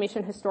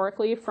defamation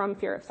historically from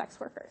fear of sex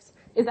workers.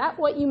 Is that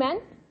what you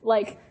meant?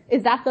 Like,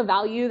 is that the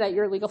value that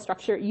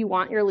you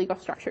want your legal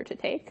structure to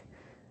take?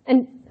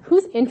 And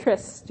whose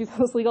interests do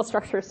those legal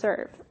structures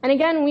serve? And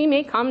again, we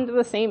may come to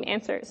the same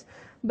answers,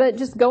 but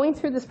just going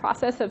through this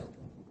process of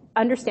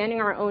understanding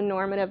our own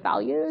normative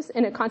values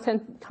in a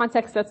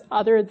context that's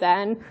other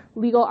than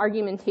legal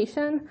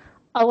argumentation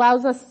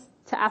allows us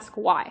to ask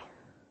why.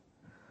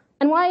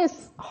 And why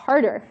is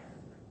harder.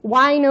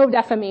 Why no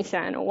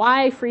defamation?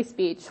 Why free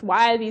speech?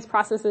 Why these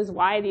processes?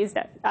 Why these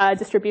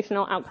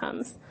distributional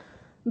outcomes?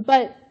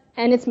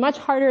 And it's much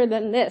harder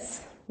than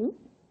this.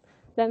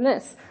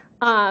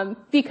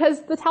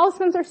 Because the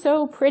talismans are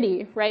so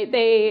pretty, right?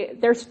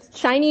 They're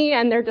shiny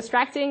and they're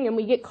distracting, and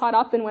we get caught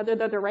up in whether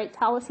they're the right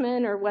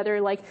talisman or whether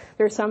like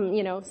there's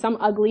some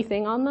ugly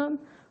thing on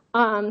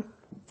them.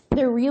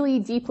 They're really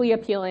deeply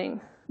appealing.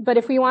 But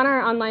if we want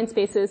our online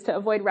spaces to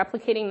avoid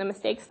replicating the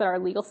mistakes that our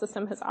legal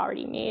system has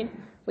already made,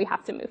 we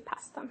have to move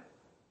past them.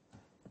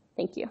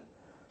 Thank you.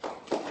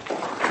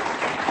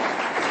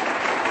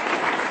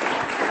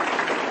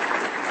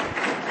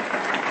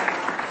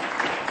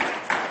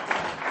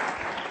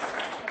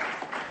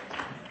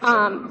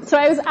 So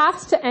I was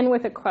asked to end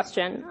with a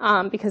question,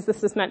 because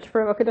this is meant to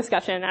provoke a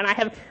discussion, and I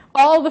have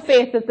all the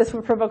faith that this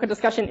would provoke a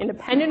discussion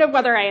independent of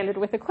whether I ended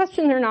with a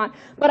question or not.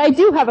 But I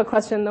do have a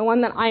question, the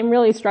one that I'm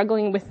really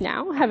struggling with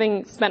now,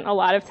 having spent a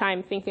lot of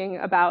time thinking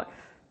about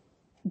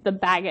the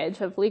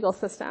baggage of legal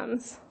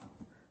systems,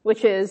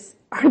 which is,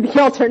 are the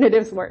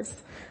alternatives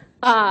worse?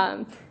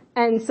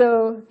 And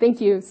so thank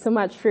you so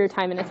much for your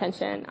time and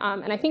attention.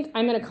 And I think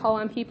I'm going to call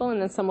on people,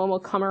 and then someone will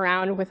come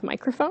around with a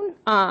microphone.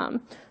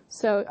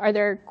 So are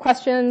there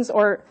questions,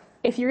 or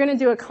if you're going to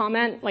do a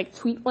comment, like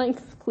tweet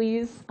length,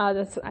 please.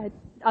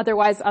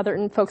 Otherwise,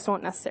 other folks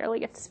won't necessarily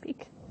get to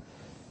speak.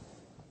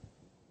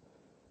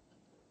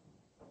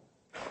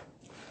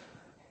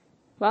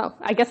 Well,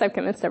 I guess I've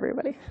convinced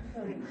everybody.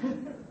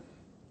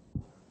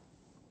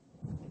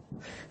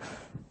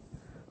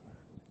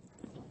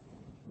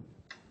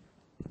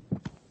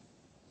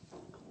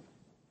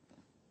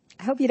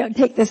 I hope you don't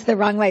take this the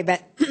wrong way,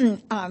 but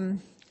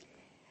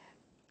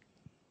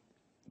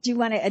do you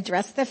want to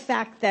address the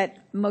fact that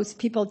most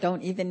people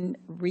don't even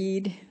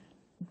read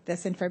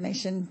this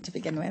information to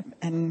begin with?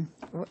 And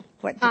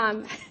what?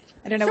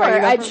 I don't know where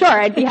you're going. Sure,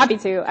 I'd be happy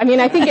to. I mean,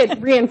 I think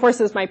it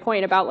reinforces my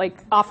point about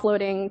like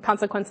offloading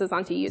consequences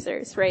onto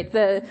users, right?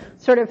 The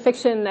sort of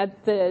fiction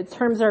that the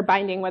terms are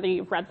binding, whether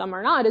you've read them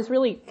or not, is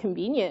really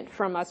convenient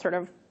from a sort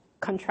of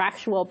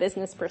contractual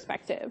business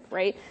perspective,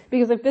 right?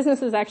 Because if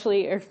businesses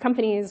actually, or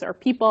companies or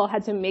people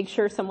had to make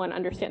sure someone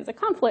understands a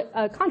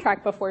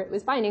contract before it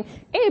was binding,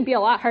 it'd be a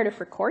lot harder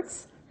for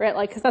courts, right?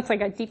 Like, because that's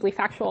like a deeply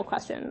factual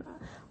question.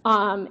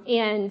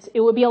 And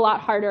it would be a lot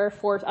harder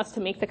for us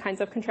to make the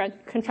kinds of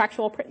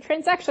contractual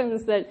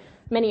transactions that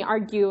many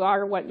argue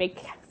are what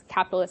make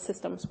capitalist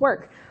systems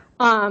work.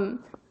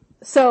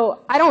 So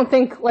I don't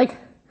think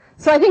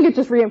so I think it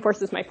just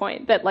reinforces my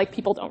point that like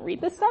people don't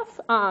read this stuff,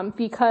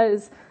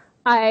 because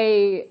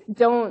I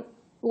don't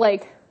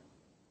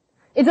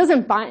it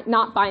doesn't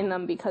not bind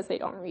them because they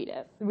don't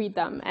read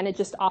them, and it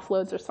just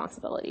offloads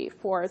responsibility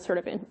for sort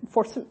of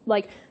enforcement.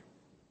 Like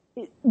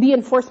the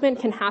enforcement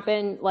can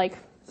happen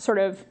sort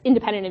of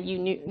independent of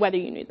whether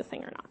you knew the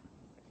thing or not.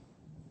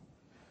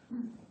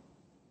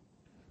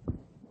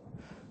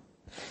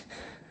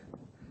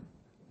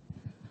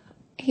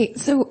 Hey,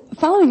 so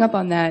following up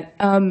on that,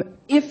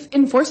 if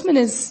enforcement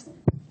is,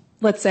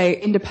 let's say,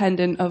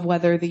 independent of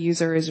whether the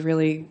user is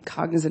really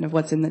cognizant of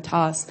what's in the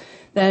TOS,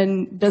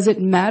 then does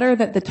it matter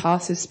that the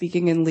TOS is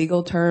speaking in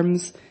legal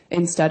terms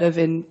instead of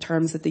in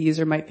terms that the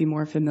user might be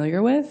more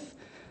familiar with?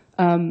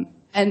 And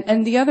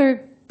the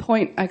other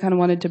point I kind of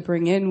wanted to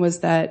bring in was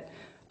that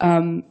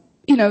I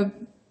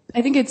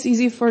think it's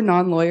easy for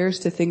non-lawyers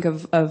to think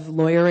of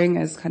lawyering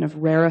as kind of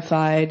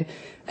rarefied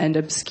and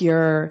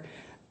obscure.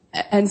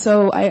 And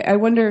so I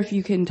wonder if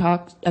you can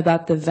talk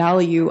about the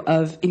value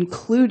of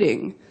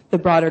including the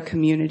broader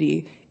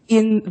community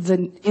in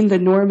the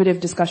normative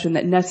discussion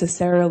that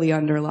necessarily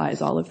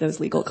underlies all of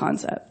those legal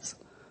concepts.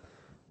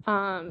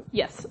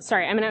 Yes,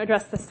 sorry, I'm going to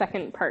address the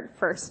second part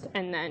first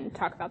and then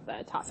talk about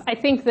the TOS. I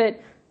think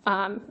that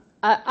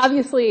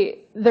obviously,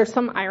 there's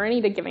some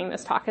irony to giving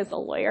this talk as a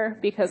lawyer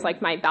because,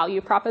 my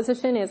value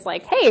proposition is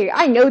hey,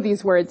 I know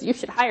these words, you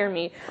should hire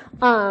me.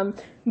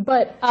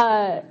 But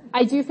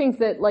I do think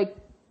that,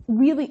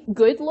 really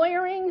good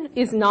lawyering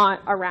is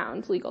not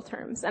around legal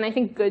terms. And I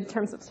think good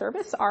terms of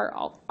service are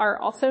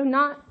also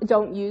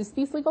don't use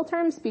these legal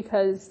terms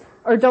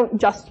or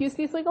don't just use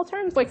these legal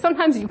terms.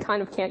 Sometimes you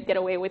kind of can't get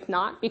away with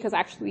not because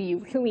actually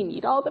you really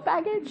need all the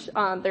baggage.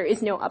 There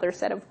is no other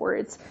set of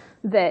words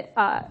that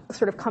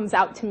sort of comes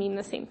out to mean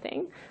the same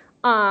thing.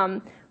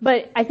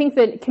 But I think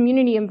that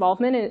community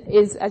involvement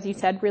is, as you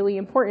said, really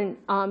important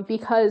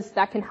because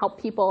that can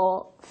help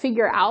people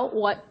figure out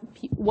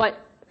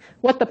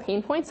what the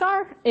pain points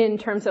are in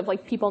terms of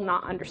people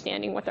not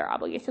understanding what their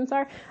obligations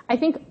are. I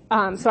think,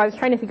 so I was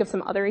trying to think of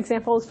some other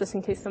examples just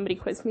in case somebody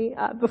quizzed me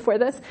before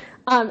this.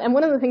 And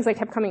one of the things I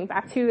kept coming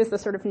back to is the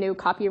sort of no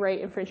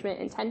copyright infringement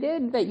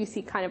intended that you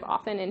see kind of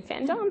often in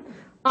fandom.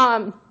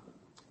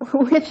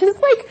 Which is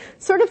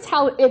sort of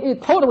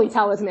totally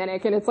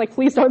talismanic, and it's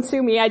please don't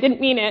sue me, I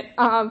didn't mean it.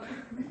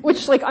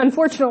 Which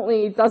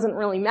unfortunately doesn't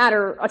really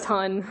matter a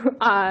ton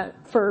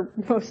for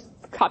most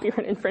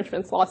copyright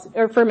infringement lawsuits,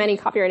 or for many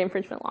copyright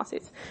infringement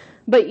lawsuits.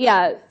 But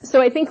yeah,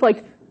 so I think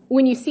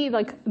when you see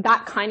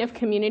that kind of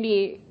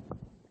community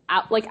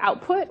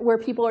output where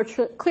people are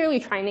clearly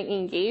trying to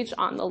engage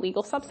on the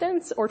legal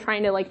substance or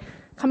trying to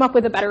come up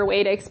with a better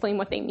way to explain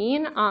what they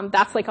mean,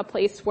 that's a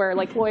place where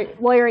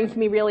lawyering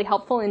can be really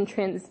helpful in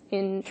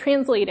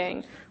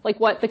translating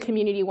what the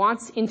community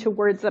wants into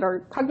words that are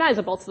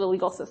cognizable to the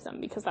legal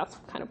system, because that's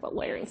kind of what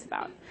lawyering's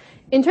about.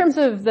 In terms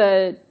of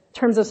the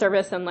terms of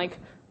service and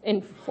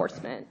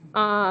enforcement,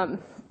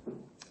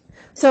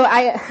 so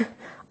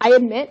I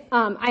admit,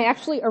 I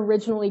actually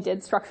originally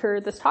did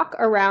structure this talk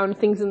around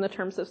things in the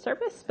terms of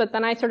service, but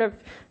then I sort of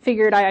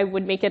figured I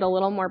would make it a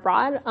little more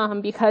broad,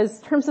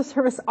 because terms of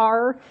service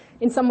are,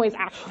 in some ways,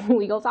 actual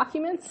legal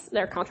documents.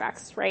 They're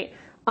contracts, right?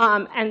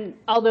 And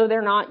although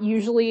they're not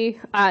usually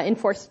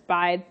enforced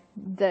by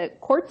the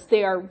courts,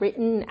 they are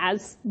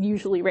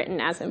usually written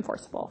as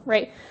enforceable,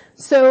 right?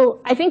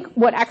 So I think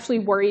what actually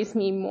worries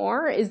me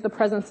more is the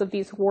presence of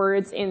these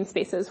words in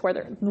spaces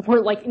where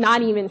we're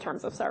not even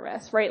terms of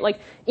service, right?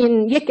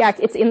 In YICAC,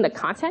 it's in the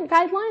content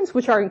guidelines,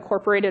 which are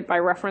incorporated by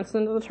reference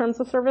into the terms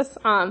of service,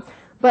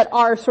 but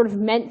are sort of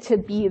meant to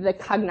be the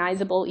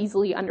cognizable,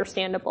 easily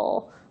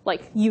understandable,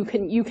 you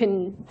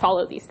can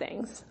follow these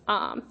things.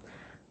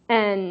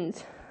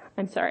 And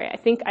I'm sorry,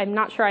 I'm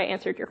not sure I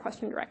answered your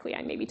question directly.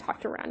 I maybe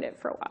talked around it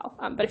for a while.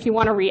 But if you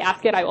want to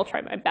re-ask it, I will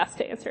try my best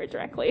to answer it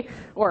directly,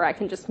 or I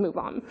can just move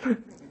on.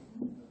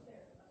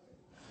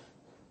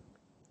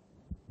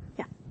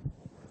 Yeah.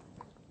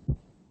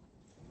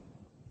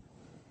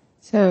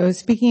 So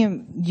speaking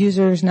of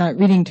users not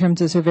reading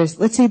terms of service,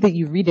 let's say that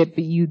you read it,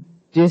 but you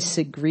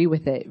disagree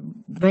with it.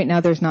 Right now,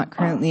 there's not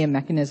currently a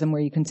mechanism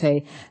where you can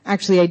say,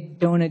 actually, I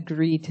don't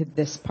agree to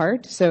this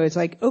part. So it's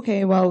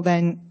okay, well,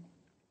 then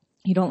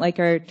you don't like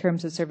our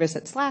terms of service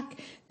at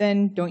Slack,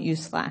 then don't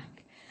use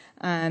Slack.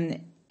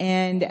 And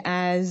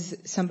as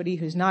somebody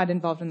who's not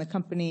involved in the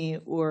company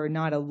or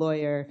not a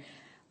lawyer,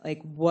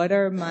 Like, what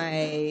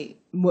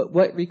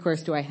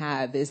recourse do I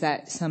have? Is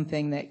that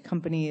something that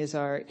companies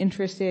are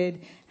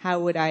interested? How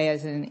would I,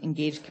 as an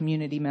engaged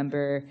community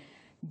member,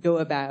 go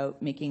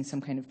about making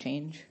some kind of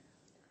change?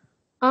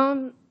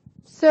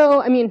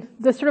 So, I mean,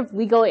 the sort of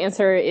legal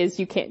answer is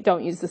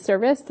don't use the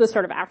service. The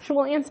sort of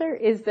actual answer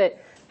is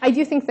that I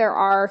do think there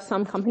are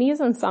some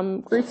companies and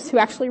some groups who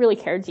actually really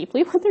care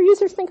deeply what their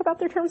users think about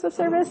their terms of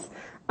service,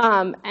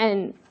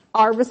 and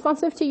are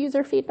responsive to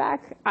user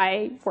feedback.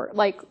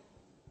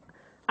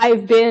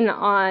 I've been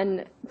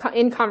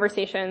in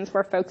conversations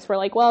where folks were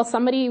like, well,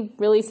 somebody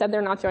really said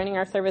they're not joining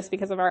our service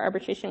because of our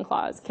arbitration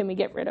clause. Can we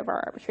get rid of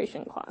our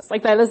arbitration clause?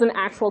 Like, that is an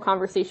actual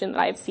conversation that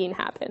I've seen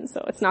happen.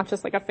 So it's not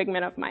just like a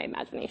figment of my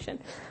imagination.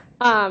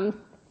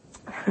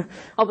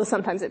 Although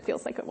sometimes it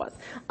feels like it was.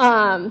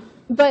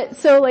 But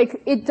so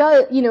like it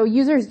does,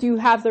 users do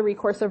have the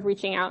recourse of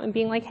reaching out and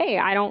being like, hey,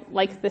 I don't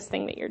like this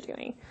thing that you're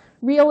doing.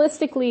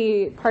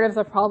 Realistically, part of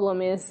the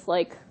problem is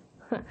like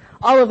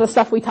all of the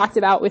stuff we talked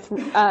about with,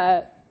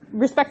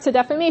 respect to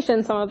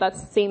defamation, some of that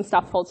same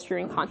stuff holds true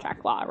in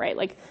contract law, right?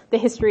 Like the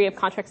history of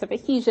contracts of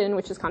adhesion,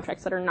 which is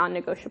contracts that are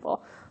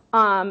non-negotiable,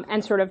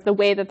 and sort of the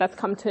way that that's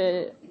come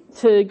to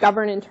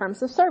govern in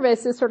terms of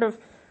service is sort of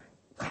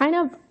kind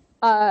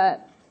of,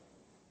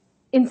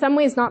 in some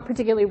ways not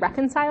particularly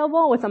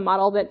reconcilable with a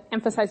model that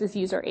emphasizes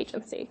user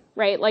agency,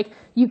 right? Like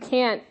you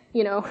can't,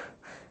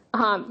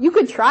 you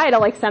could try to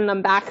like send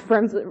them back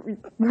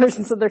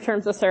versions of their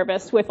terms of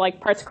service with like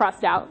parts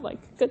crossed out, like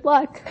good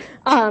luck.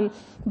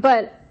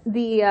 But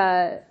we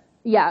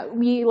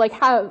like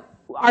have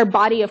our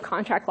body of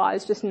contract law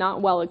is just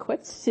not well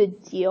equipped to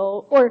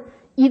deal, or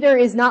either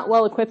is not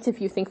well equipped if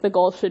you think the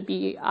goal should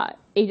be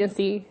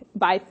agency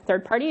by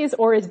third parties,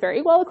 or is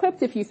very well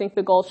equipped if you think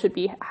the goal should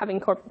be having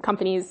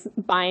companies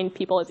bind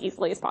people as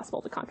easily as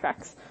possible to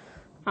contracts.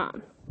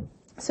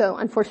 So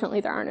unfortunately,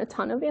 there aren't a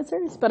ton of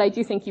answers, but I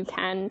do think you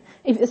can,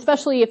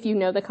 especially if you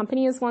know the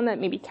company is one that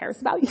maybe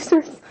cares about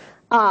users,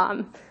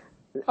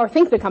 or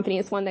think the company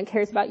is one that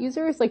cares about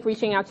users, like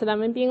reaching out to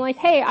them and being like,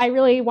 hey, I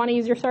really want to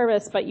use your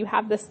service, but you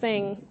have this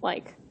thing,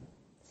 like,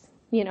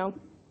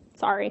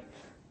 sorry.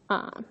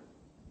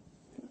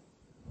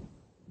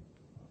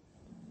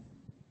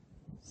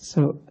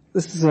 So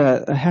this is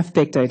a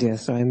half-baked idea,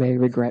 so I may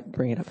regret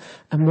bringing it up.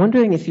 I'm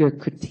wondering if your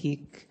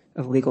critique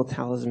of legal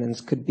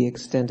talismans could be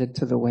extended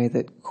to the way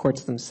that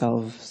courts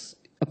themselves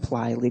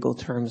apply legal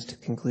terms to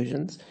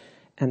conclusions.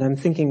 And I'm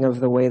thinking of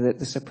the way that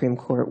the Supreme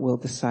Court will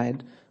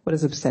decide what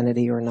is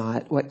obscenity or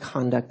not, what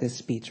conduct is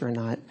speech or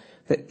not.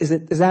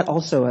 Is that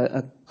also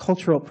a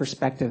cultural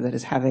perspective that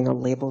is having a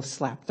label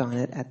slapped on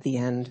it at the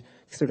end,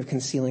 sort of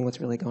concealing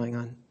what's really going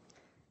on?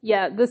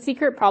 Yeah, the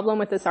secret problem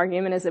with this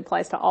argument is it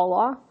applies to all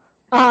law.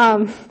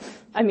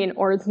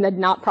 Or it's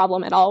not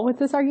problem at all with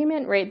this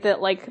argument, right?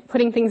 That like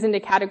putting things into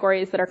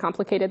categories that are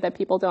complicated that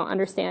people don't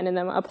understand and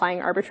then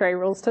applying arbitrary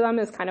rules to them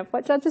is kind of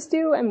what judges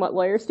do and what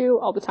lawyers do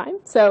all the time.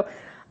 So,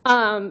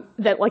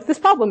 that like this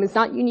problem is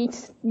not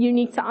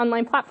unique to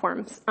online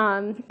platforms.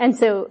 And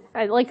so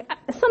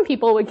some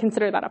people would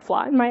consider that a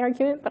flaw in my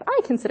argument, but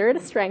I consider it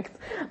a strength.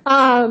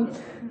 And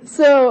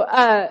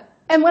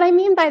what I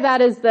mean by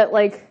that is that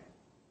like,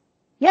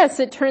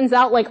 yes, it turns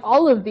out like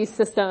all of these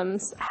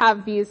systems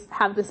have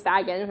this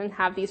baggage and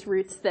have these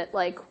roots that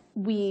like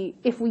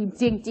if we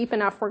dig deep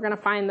enough, we're going to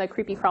find the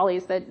creepy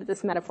crawlies that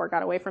this metaphor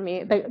got away from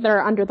me.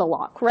 They're under the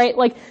lock, right?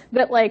 Like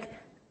that, like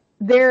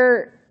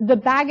the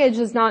baggage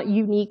is not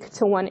unique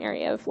to one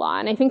area of law.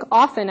 And I think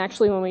often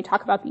actually when we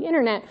talk about the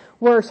internet,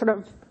 we're sort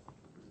of,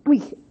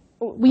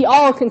 we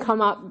all can come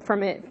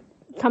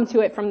to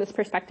it from this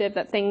perspective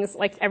that things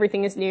like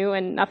everything is new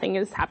and nothing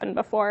has happened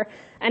before.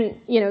 And,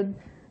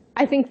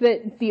 I think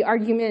that the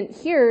argument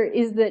here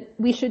is that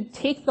we should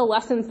take the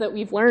lessons that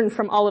we've learned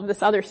from all of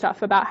this other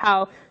stuff about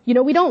how,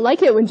 we don't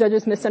like it when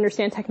judges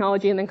misunderstand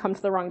technology and then come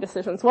to the wrong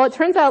decisions. Well, it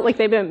turns out like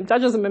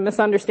judges have been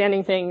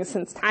misunderstanding things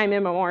since time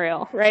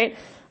immemorial, right?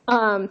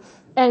 And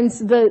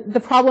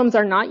the problems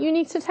are not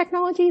unique to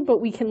technology, but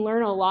we can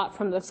learn a lot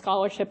from the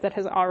scholarship that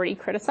has already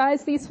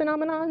criticized these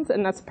phenomenons,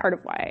 and that's part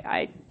of why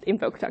I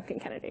invoke Duncan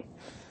Kennedy.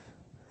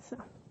 So,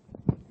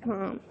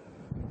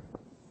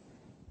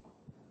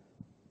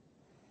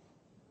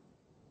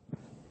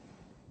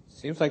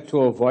 Seems like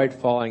to avoid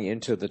falling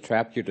into the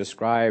trap you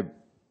describe,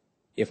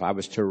 if I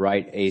was to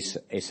write a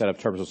set of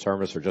terms of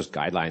service or just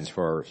guidelines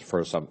for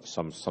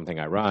something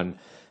I run,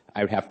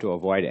 I would have to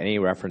avoid any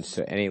reference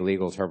to any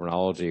legal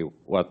terminology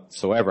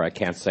whatsoever. I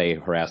can't say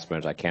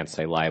harassment, I can't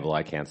say libel,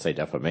 I can't say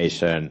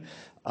defamation.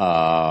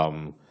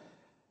 Even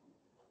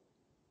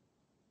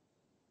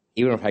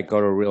if I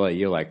go to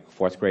really like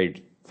fourth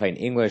grade plain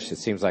English, it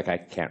seems like I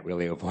can't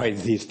really avoid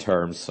these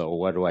terms, so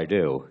what do I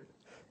do?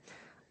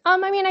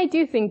 I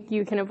do think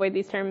you can avoid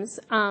these terms.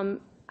 I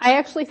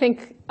actually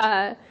think,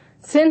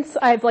 since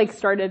I've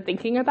started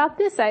thinking about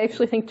this, I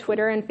actually think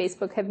Twitter and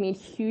Facebook have made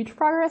huge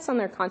progress on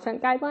their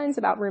content guidelines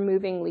about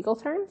removing legal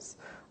terms.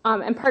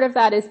 And part of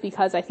that is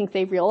because I think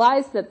they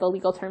realized that the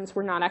legal terms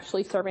were not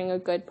actually serving a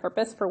good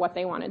purpose for what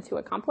they wanted to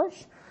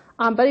accomplish.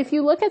 But if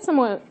you look at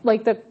someone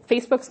like the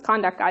Facebook's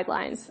conduct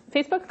guidelines,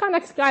 Facebook's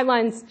conduct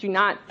guidelines do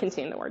not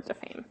contain the word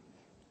defame.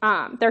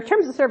 Their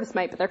terms of service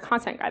might, but their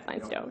content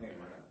guidelines don't.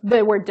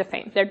 The word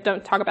defame. They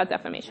don't talk about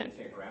defamation.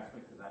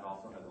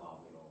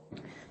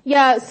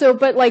 Yeah, so,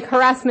 but like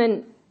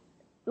harassment,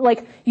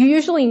 like you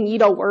usually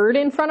need a word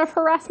in front of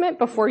harassment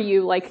before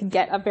you like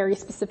get a very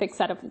specific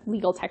set of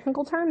legal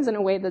technical terms in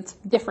a way that's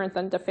different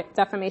than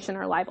defamation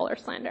or libel or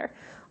slander.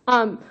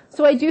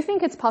 So I do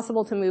think it's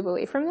possible to move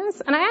away from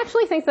this. And I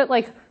actually think that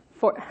like,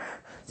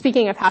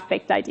 speaking of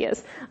half-baked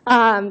ideas,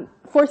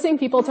 forcing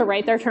people to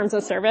write their terms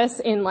of service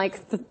in like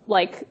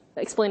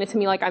explain it to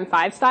me like I'm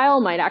 5 style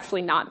might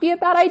actually not be a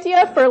bad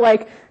idea for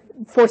like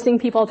forcing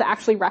people to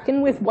actually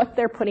reckon with what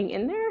they're putting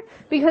in there.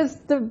 Because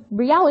the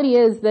reality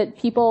is that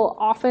people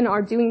often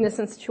are doing this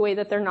in such a way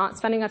that they're not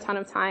spending a ton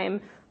of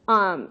time,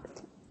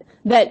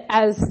 that,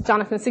 as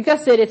Jonathan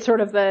suggested, it's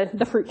sort of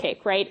the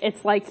fruitcake, right?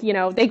 It's like, you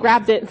know, they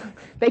grabbed it,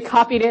 they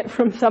copied it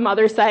from some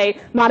other site,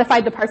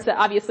 modified the parts that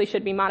obviously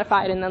should be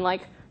modified, and then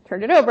like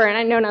turned it over. And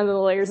I know none of the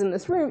lawyers in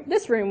this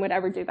room would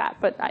ever do that,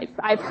 but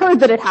I've heard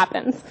that it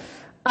happens.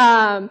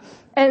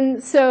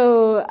 And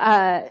so,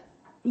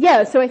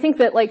 yeah, so I think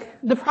that like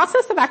the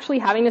process of actually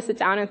having to sit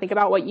down and think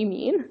about what you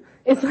mean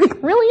is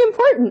like really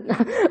important.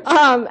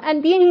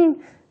 And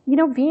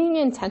being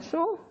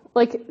intentional,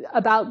 like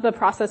about the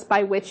process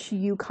by which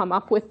you come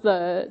up with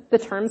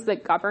the terms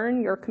that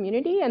govern your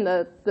community and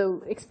the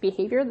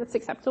behavior that's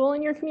acceptable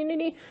in your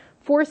community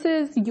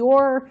forces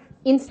your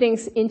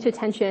instincts into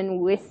tension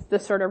with the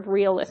sort of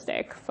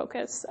realistic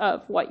focus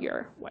of what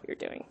you're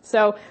doing.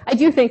 So I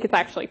do think it's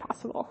actually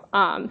possible.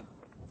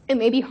 It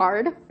may be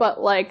hard,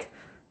 but like,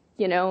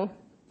 you know,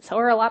 so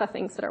are a lot of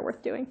things that are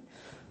worth doing.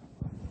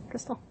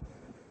 Crystal.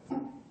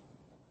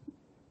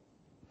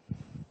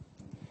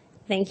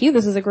 Thank you.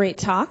 This is a great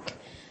talk.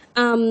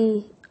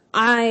 I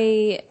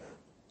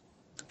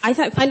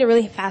find it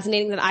really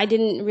fascinating that I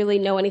didn't really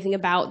know anything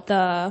about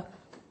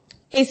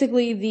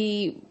basically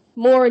the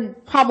more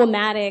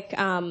problematic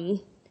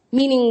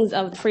meanings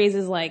of the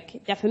phrases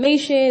like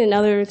defamation and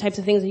other types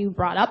of things that you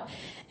brought up.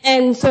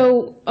 And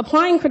so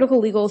applying critical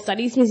legal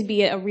studies seems to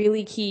be a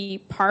really key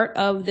part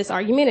of this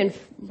argument and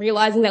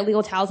realizing that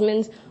legal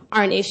talismans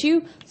are an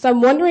issue. So I'm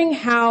wondering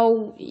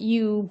how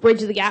you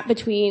bridge the gap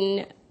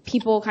between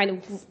people kind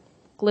of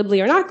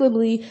glibly or not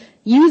glibly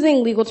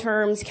using legal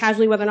terms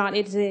casually, whether or not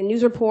it's in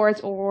news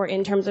reports or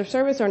in terms of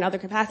service or in other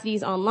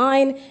capacities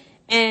online,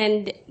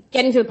 and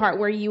getting to the part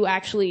where you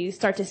actually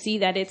start to see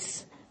that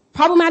it's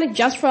problematic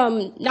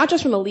not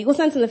just from a legal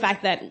sense in the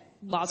fact that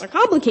laws are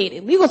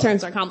complicated, legal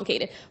terms are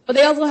complicated, but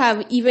they also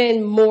have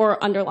even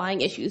more underlying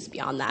issues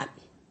beyond that.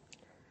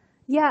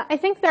 Yeah, I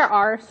think there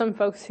are some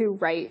folks who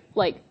write,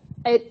 like,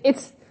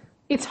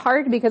 it's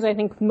hard because I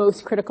think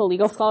most critical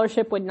legal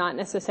scholarship would not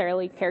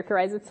necessarily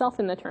characterize itself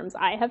in the terms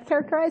I have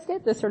characterized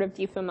it, the sort of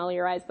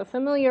defamiliarize the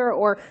familiar,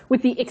 or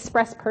with the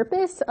express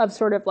purpose of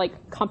sort of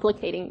like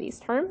complicating these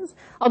terms.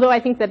 Although I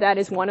think that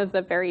is one of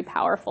the very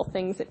powerful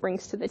things it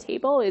brings to the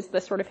table, is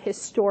the sort of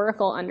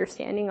historical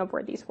understanding of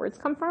where these words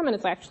come from, and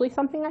it's actually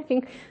something I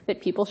think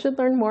that people should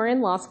learn more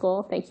in law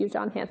school. Thank you,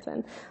 John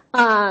Hanson.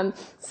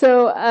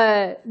 So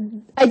I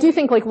do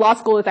think like law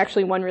school is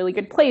actually one really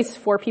good place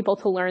for people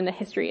to learn the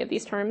history of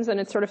these terms,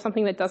 and it's sort of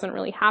something that doesn't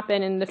really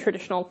happen in the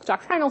traditional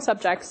doctrinal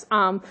subjects,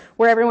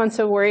 where everyone's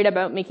so worried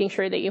about making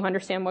sure that you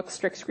understand what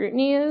strict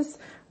scrutiny is,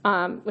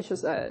 which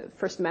is a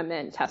First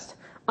Amendment test,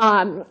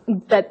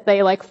 that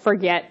they like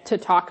forget to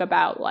talk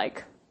about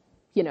like,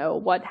 you know,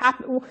 what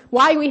happened,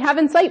 why we have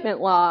incitement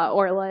law,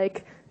 or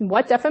like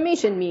what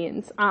defamation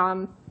means.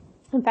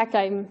 In fact,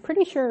 I'm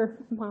pretty sure,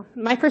 well,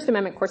 my First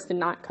Amendment course did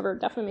not cover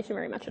defamation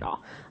very much at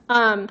all.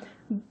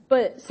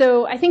 But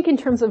so I think in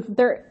terms of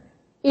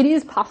it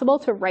is possible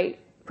to write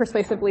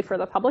persuasively for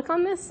the public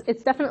on this.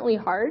 It's definitely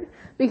hard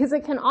because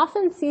it can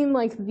often seem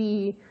like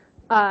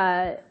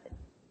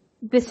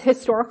this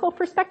historical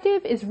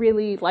perspective is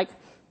really like,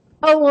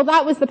 oh, well,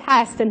 that was the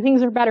past and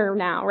things are better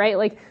now, right?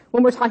 Like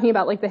when we're talking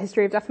about like the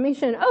history of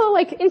defamation, oh,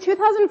 like in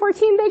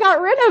 2014 they got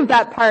rid of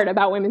that part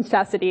about women's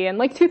chastity, and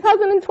like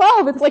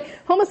 2012 it's like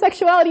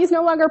homosexuality is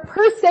no longer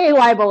per se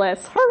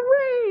libelous.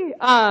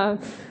 Hooray!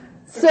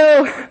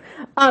 So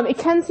it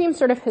can seem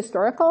sort of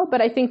historical,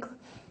 but I think,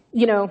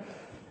 you know,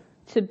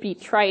 to be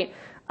trite,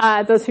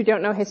 those who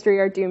don't know history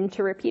are doomed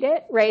to repeat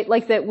it, right?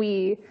 Like that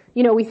we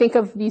think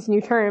of these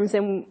new terms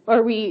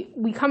or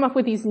we come up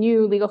with these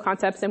new legal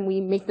concepts and we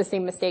make the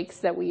same mistakes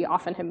that we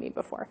often have made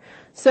before.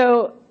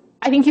 So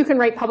I think you can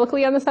write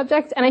publicly on the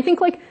subject, and I think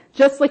like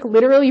just like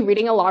literally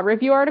reading a law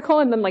review article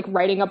and then like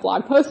writing a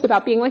blog post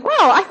about being like,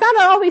 wow, I found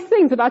out all these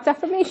things about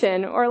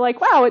defamation, or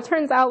like, wow, it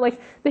turns out like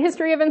the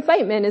history of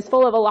incitement is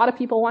full of a lot of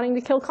people wanting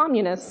to kill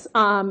communists,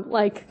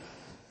 like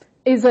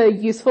is a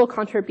useful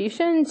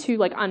contribution to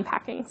like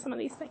unpacking some of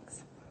these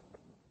things.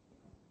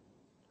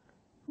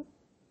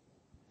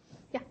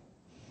 Yeah.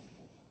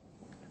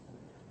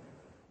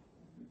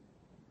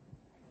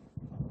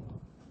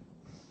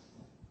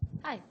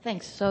 Hi,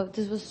 thanks. So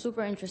this was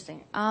super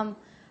interesting. I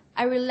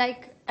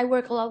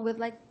work a lot with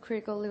like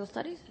critical legal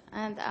studies,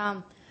 and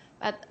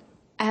but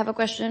I have a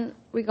question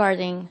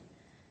regarding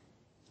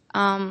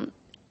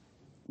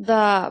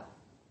the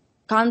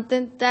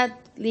content that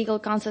legal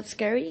concepts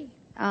carry,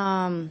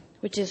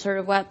 which is sort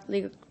of what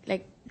legal,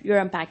 like you're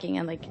unpacking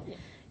and like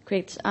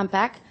creates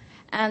unpack,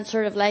 and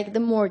sort of like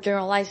the more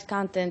generalized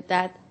content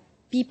that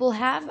people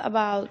have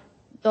about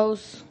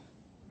those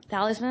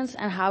talismans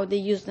and how they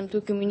use them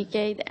to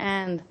communicate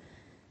and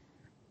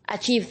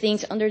achieve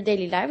things on their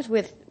daily lives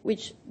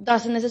which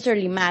doesn't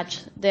necessarily match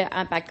the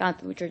unpack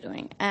content which you're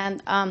doing.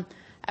 And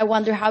I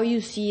wonder how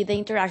you see the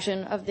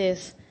interaction of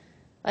this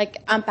like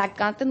unpack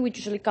content, which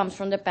usually comes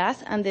from the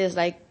past, and this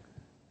like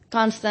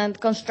constant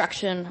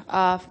construction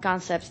of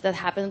concepts that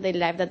happen in daily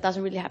life that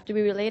doesn't really have to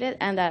be related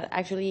and that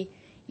actually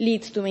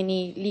leads to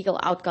many legal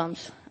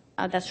outcomes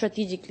that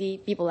strategically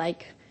people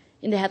like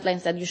in the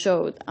headlines that you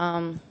showed,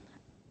 I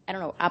don't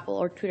know, Apple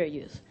or Twitter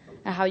use,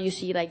 and how you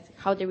see like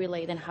how they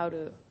relate and how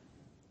to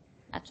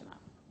match them up.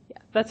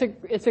 Yeah,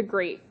 it's a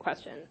great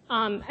question.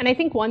 And I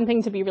think one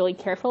thing to be really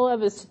careful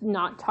of is to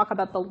not talk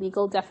about the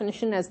legal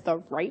definition as the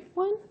right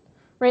one,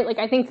 right? Like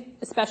I think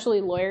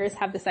especially lawyers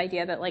have this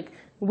idea that like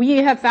we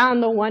have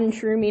found the one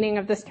true meaning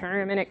of this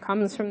term and it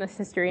comes from this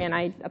history, and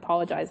I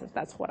apologize if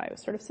that's what I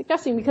was sort of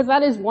suggesting, because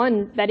that is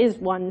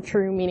one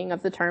true meaning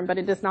of the term, but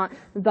it is not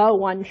the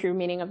one true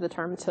meaning of the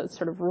term to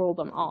sort of rule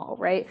them all,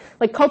 right?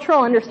 Like cultural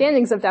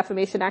understandings of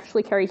defamation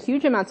actually carry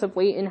huge amounts of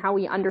weight in how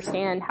we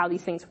understand how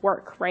these things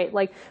work, right?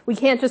 Like we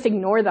can't just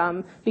ignore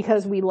them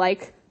because we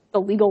like the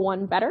legal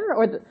one better,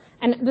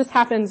 and this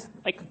happens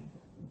like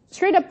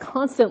straight up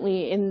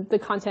constantly in the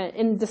content,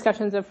 in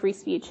discussions of free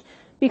speech,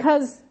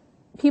 because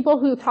people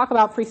who talk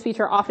about free speech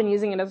are often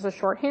using it as a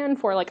shorthand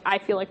for like, I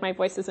feel like my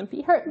voice isn't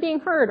being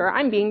heard, or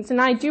I'm being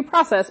denied due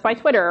process by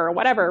Twitter or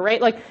whatever,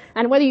 right? Like,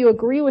 and whether you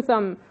agree with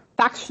them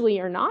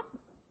factually or not,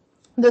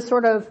 the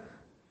sort of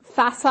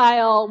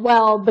facile,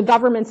 well, the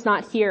government's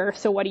not here,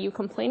 so what are you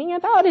complaining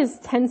about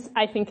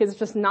I think is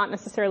just not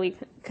necessarily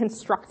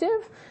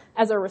constructive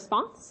as a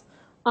response.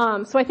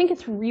 So I think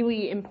it's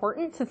really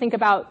important to think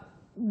about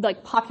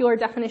like popular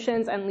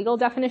definitions and legal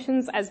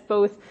definitions as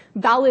both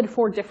valid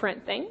for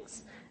different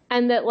things,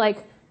 and that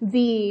like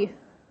the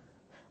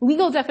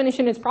legal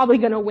definition is probably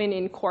going to win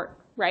in court,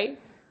 right?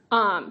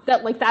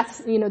 That like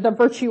that's, you know, the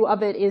virtue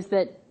of it is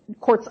that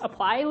courts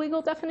apply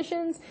legal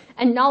definitions,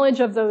 and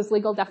knowledge of those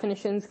legal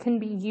definitions can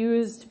be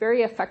used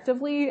very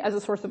effectively as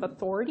a source of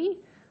authority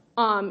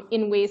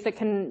in ways that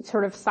can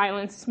sort of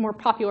silence more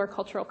popular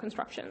cultural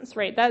constructions,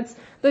 right? That's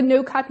the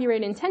no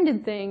copyright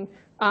intended thing.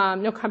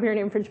 No copyright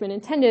infringement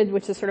intended,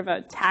 which is sort of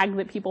a tag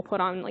that people put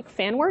on like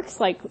fan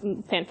works, like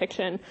fan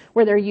fiction,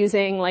 where they're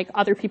using like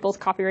other people's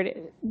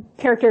copyrighted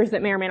characters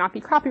that may or may not be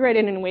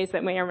copyrighted in ways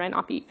that may or may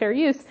not be fair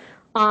use.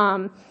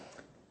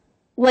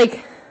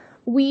 Like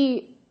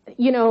we,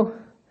 you know,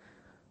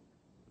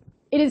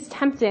 it is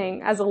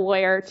tempting as a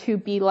lawyer to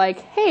be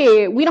like,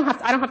 hey,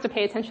 I don't have to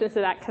pay attention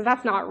to that because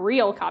that's not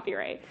real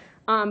copyright.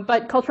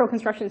 But cultural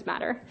constructions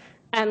matter,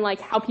 and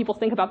like how people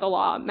think about the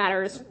law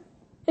matters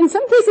in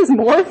some cases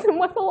more than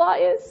what the law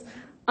is.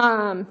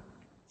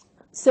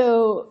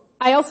 So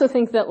I also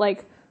think that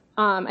like,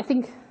 I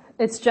think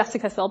it's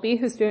Jessica Selby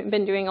who's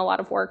been doing a lot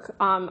of work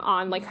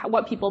on like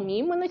what people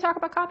mean when they talk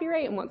about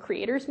copyright and what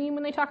creators mean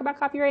when they talk about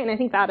copyright. And I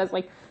think that is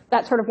like,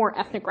 that sort of more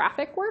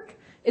ethnographic work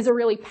is a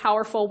really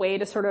powerful way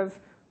to sort of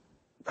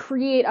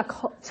create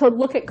to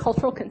look at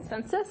cultural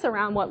consensus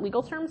around what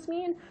legal terms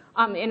mean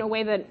in a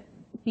way that,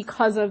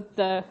 because of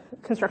the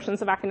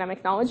constructions of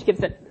academic knowledge,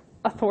 gives it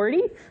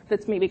authority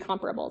that's maybe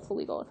comparable to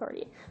legal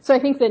authority. So I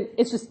think that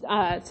it's just,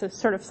 to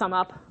sort of sum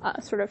up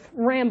a sort of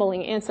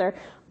rambling answer,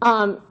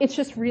 it's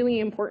just really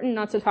important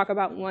not to talk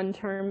about one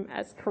term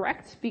as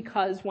correct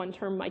because one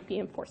term might be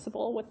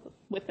enforceable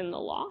within the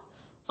law.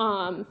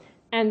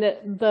 And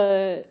that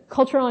the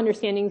cultural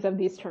understandings of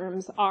these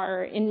terms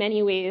are in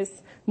many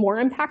ways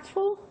more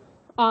impactful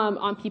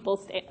on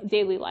people's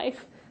daily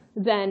life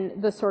than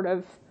the sort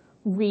of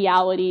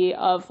reality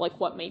of like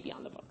what may be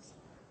on the books.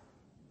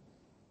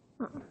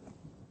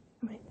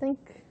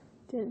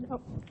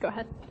 Go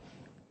ahead.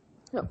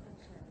 No.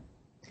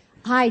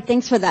 Hi,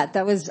 thanks for that.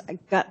 I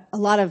got a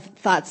lot of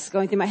thoughts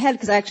going through my head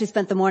because I actually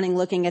spent the morning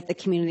looking at the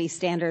community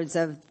standards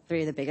of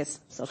 3 of the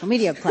biggest social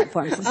media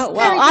platforms. Oh,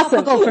 wow,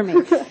 awesome. Topical for me.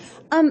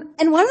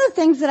 And one of the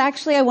things that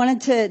actually I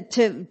wanted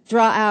to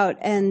draw out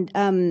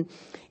and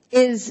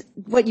is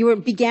what you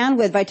began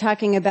with by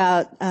talking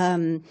about,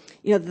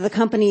 the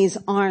companies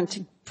aren't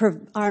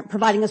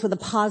providing us with a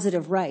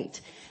positive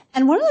right.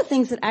 And one of the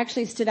things that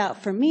actually stood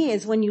out for me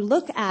is when you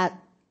look at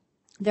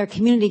their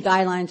community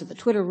guidelines or the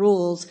Twitter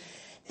rules,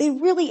 they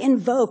really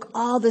invoke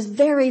all this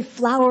very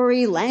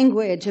flowery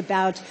language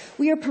about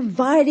we are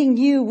providing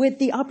you with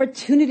the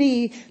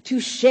opportunity to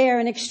share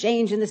and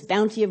exchange in this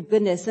bounty of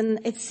goodness. And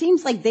it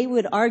seems like they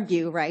would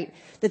argue, right,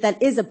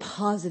 that is a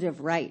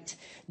positive right,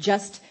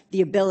 just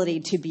the ability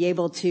to be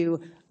able to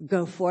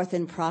go forth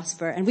and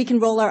prosper. And we can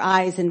roll our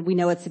eyes and we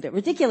know it's a bit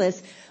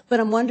ridiculous,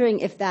 but I'm wondering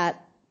if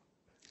that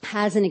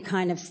has any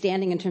kind of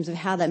standing in terms of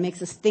how that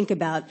makes us think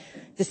about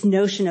this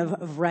notion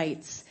of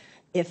rights,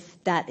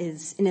 if that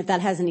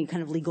has any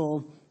kind of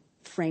legal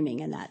framing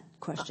in that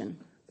question?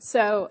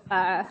 So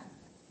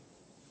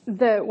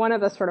one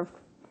of the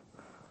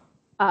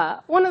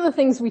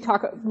things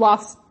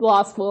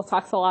law school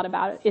talks a lot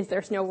about is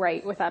there's no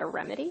right without a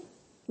remedy,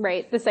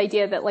 right? This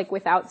idea that like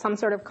without some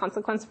sort of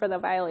consequence for the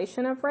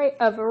violation of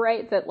a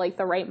right, that like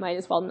the right might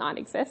as well not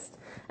exist.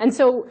 And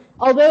so,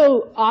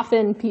 although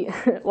often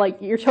like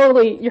you're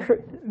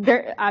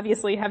very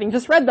obviously having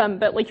just read them,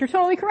 but like you're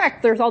totally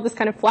correct. There's all this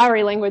kind of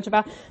flowery language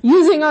about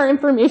using our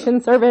information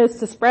service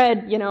to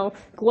spread,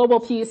 global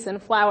peace and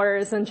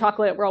flowers and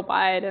chocolate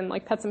worldwide and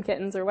like pets and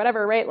kittens or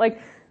whatever, right? Like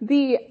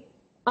the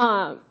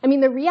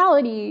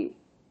reality,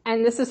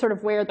 and this is sort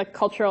of where the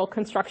cultural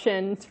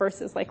constructions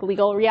versus like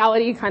legal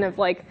reality kind of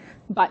like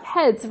butt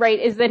heads, right,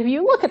 is that if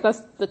you look at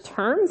the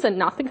terms and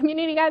not the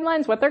community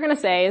guidelines, what they're going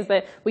to say is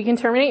that we can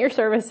terminate your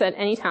service at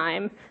any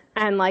time,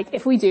 and like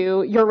if we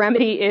do, your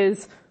remedy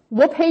is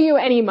we'll pay you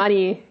any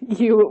money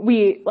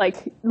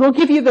we'll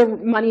give you the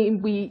money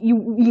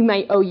we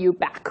might owe you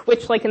back,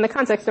 which like in the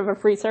context of a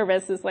free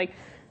service is like,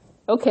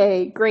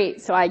 okay, great,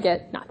 so I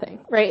get nothing,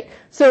 right?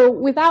 So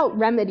without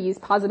remedies,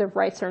 positive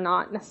rights are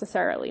not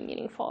necessarily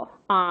meaningful.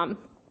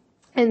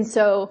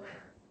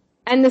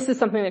 And this is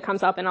something that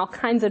comes up in all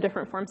kinds of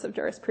different forms of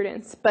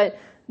jurisprudence. But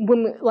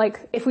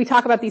if we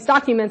talk about these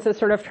documents as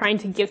sort of trying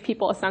to give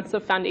people a sense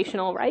of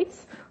foundational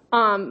rights,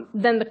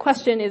 then the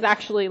question is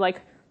actually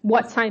like,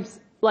 what times,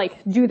 like,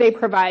 do they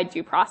provide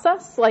due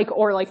process,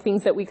 or like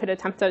things that we could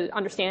attempt to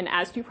understand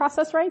as due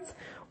process rights,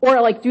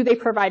 or like, do they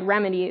provide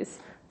remedies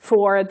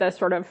for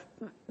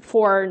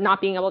for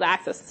not being able to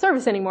access the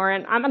service anymore?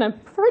 And I'm going to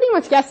pretty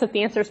much guess that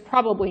the answer is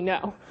probably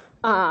no.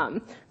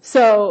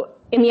 So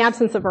in the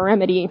absence of a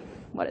remedy,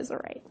 what is a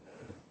right?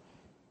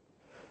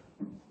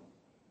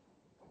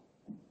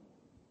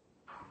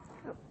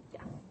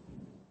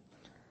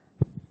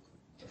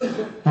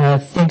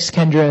 Thanks,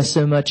 Kendra,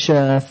 so much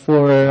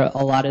for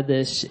a lot of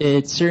this.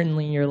 It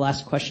certainly, your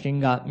last question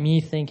got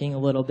me thinking a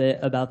little bit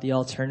about the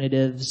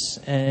alternatives,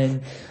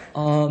 and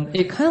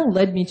it kind of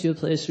led me to a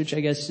place which I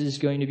guess is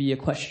going to be a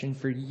question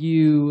for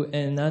you,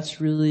 and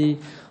that's really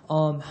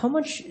how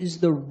much is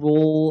the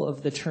role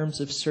of the terms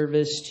of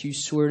service to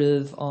sort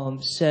of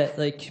set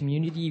like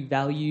community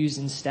values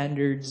and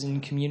standards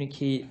and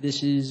communicate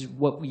this is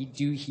what we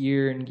do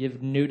here and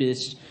give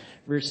notice,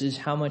 versus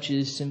how much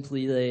is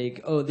simply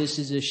like, oh, this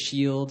is a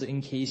shield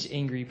in case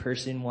angry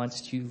person wants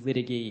to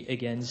litigate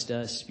against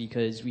us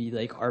because we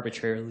like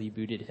arbitrarily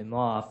booted him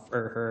off,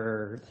 or her,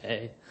 or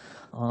they.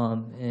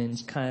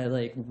 And kind of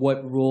like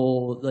what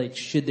role, like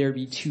should there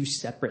be two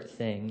separate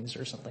things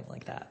or something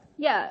like that?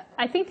 Yeah,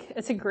 I think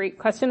it's a great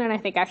question, and I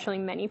think actually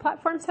many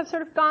platforms have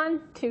sort of gone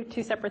to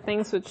two separate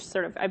things, which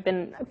sort of I've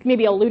been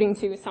maybe alluding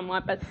to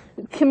somewhat, but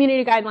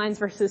community guidelines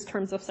versus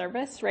terms of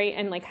service, right,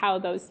 and like how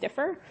those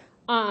differ.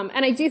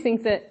 And I do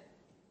think that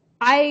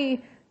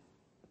I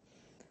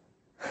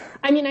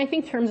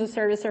think terms of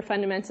service are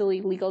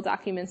fundamentally legal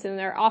documents, and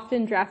they're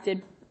often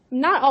drafted,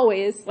 not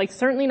always, like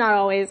certainly not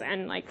always,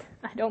 and like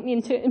I don't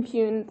mean to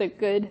impugn the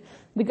good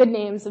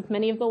names of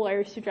many of the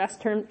lawyers who draft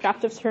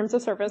terms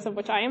of service, of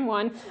which I am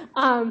one.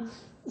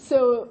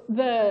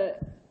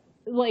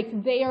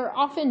 They are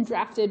often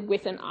drafted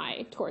with an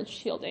eye towards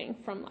shielding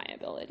from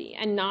liability,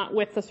 and not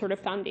with the sort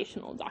of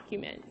foundational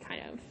document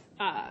kind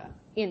of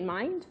in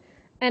mind.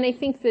 And I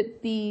think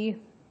that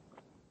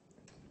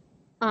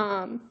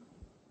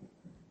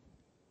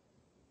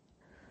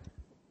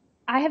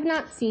I have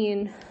not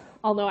seen,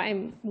 although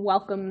I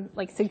welcome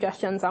like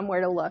suggestions on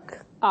where to look,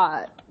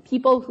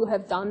 people who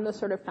have done the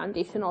sort of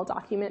foundational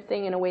document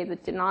thing in a way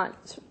that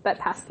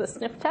passed the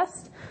sniff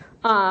test.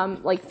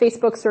 Like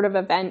Facebook's sort of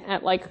event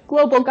at like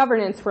global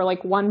governance, where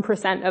like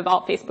 1% of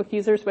all Facebook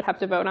users would have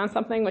to vote on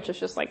something, which is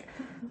just like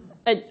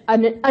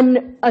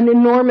an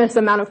enormous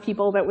amount of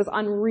people that was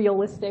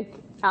unrealistic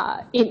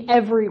in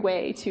every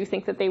way to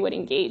think that they would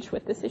engage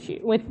with this issue,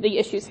 with the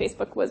issues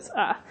Facebook was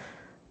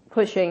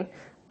pushing.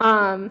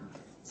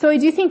 So I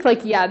do think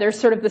like, yeah, there's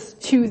sort of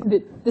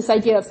this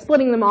idea of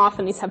splitting them off,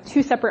 and these have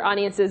two separate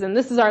audiences, and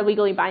this is our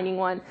legally binding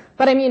one.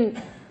 But I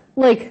mean,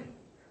 like,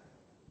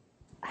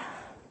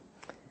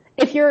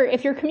 if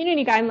your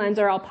community guidelines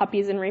are all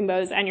puppies and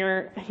rainbows, and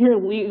your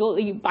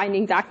legally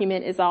binding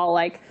document is all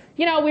like,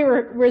 we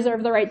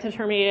reserve the right to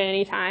terminate at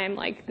any time,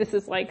 like this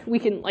is like, we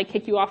can like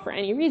kick you off for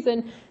any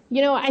reason,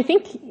 I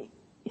think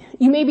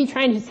you may be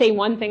trying to say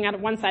one thing out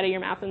of one side of your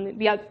mouth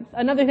and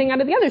another thing out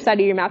of the other side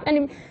of your mouth.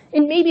 And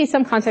in maybe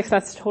some context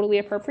that's totally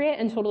appropriate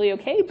and totally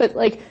okay, but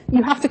like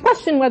you have to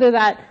question whether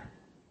that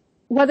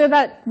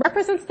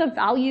represents the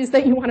values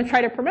that you want to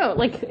try to promote.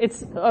 Like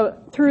it's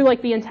through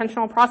like the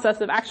intentional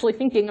process of actually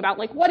thinking about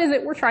like, what is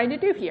it we're trying to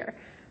do here,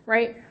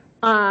 right?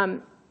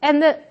 And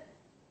that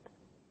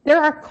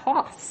there are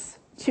costs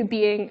to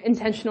being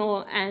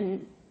intentional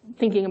and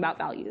thinking about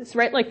values,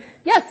 right? Like,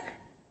 yes,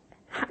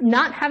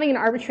 not having an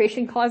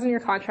arbitration clause in your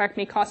contract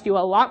may cost you a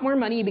lot more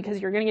money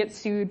because you're going to get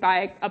sued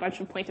by a bunch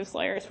of plaintiffs'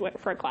 lawyers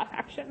for a class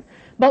action.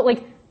 But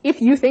like,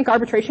 if you think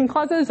arbitration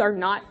clauses are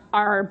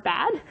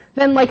bad,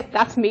 then like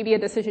that's maybe a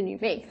decision you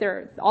make.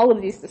 All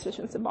of these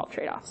decisions involve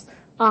trade-offs.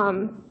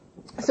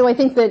 So I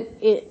think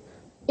that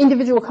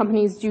individual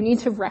companies do need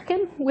to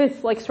reckon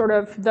with like sort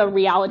of the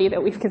reality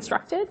that we've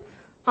constructed.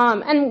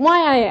 And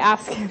why I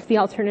ask if the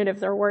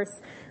alternatives are worse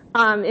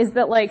is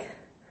that like,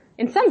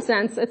 in some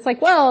sense, it's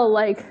like, well,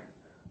 like,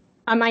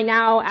 am I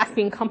now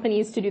asking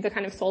companies to do the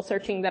kind of soul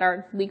searching that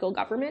our legal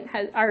government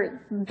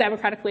our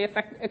democratically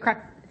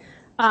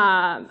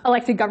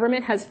elected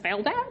government has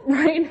failed at,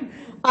 right?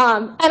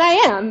 And I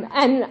am,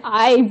 and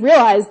I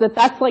realize that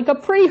that's like a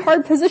pretty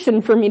hard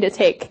position for me to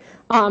take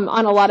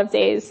on a lot of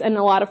days and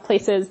a lot of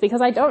places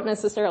because I don't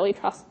necessarily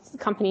trust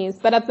companies.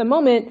 But at the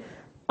moment,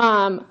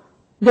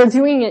 they're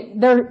doing it.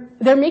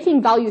 They're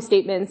making value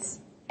statements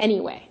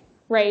anyway,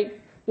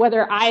 right?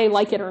 Whether I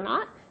like it or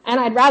not. And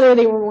I'd rather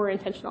they were more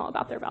intentional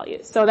about their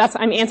values. So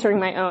I'm answering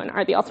my own,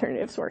 are the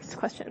alternatives worse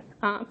question.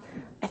 I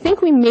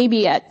think we may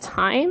be at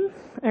time,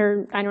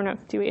 or I don't know,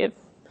 do we have,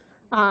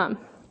 and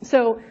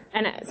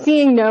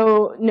seeing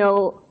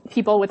no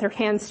people with their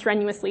hands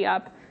strenuously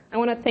up, I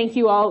want to thank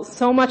you all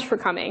so much for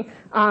coming,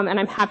 and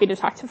I'm happy to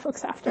talk to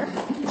folks after.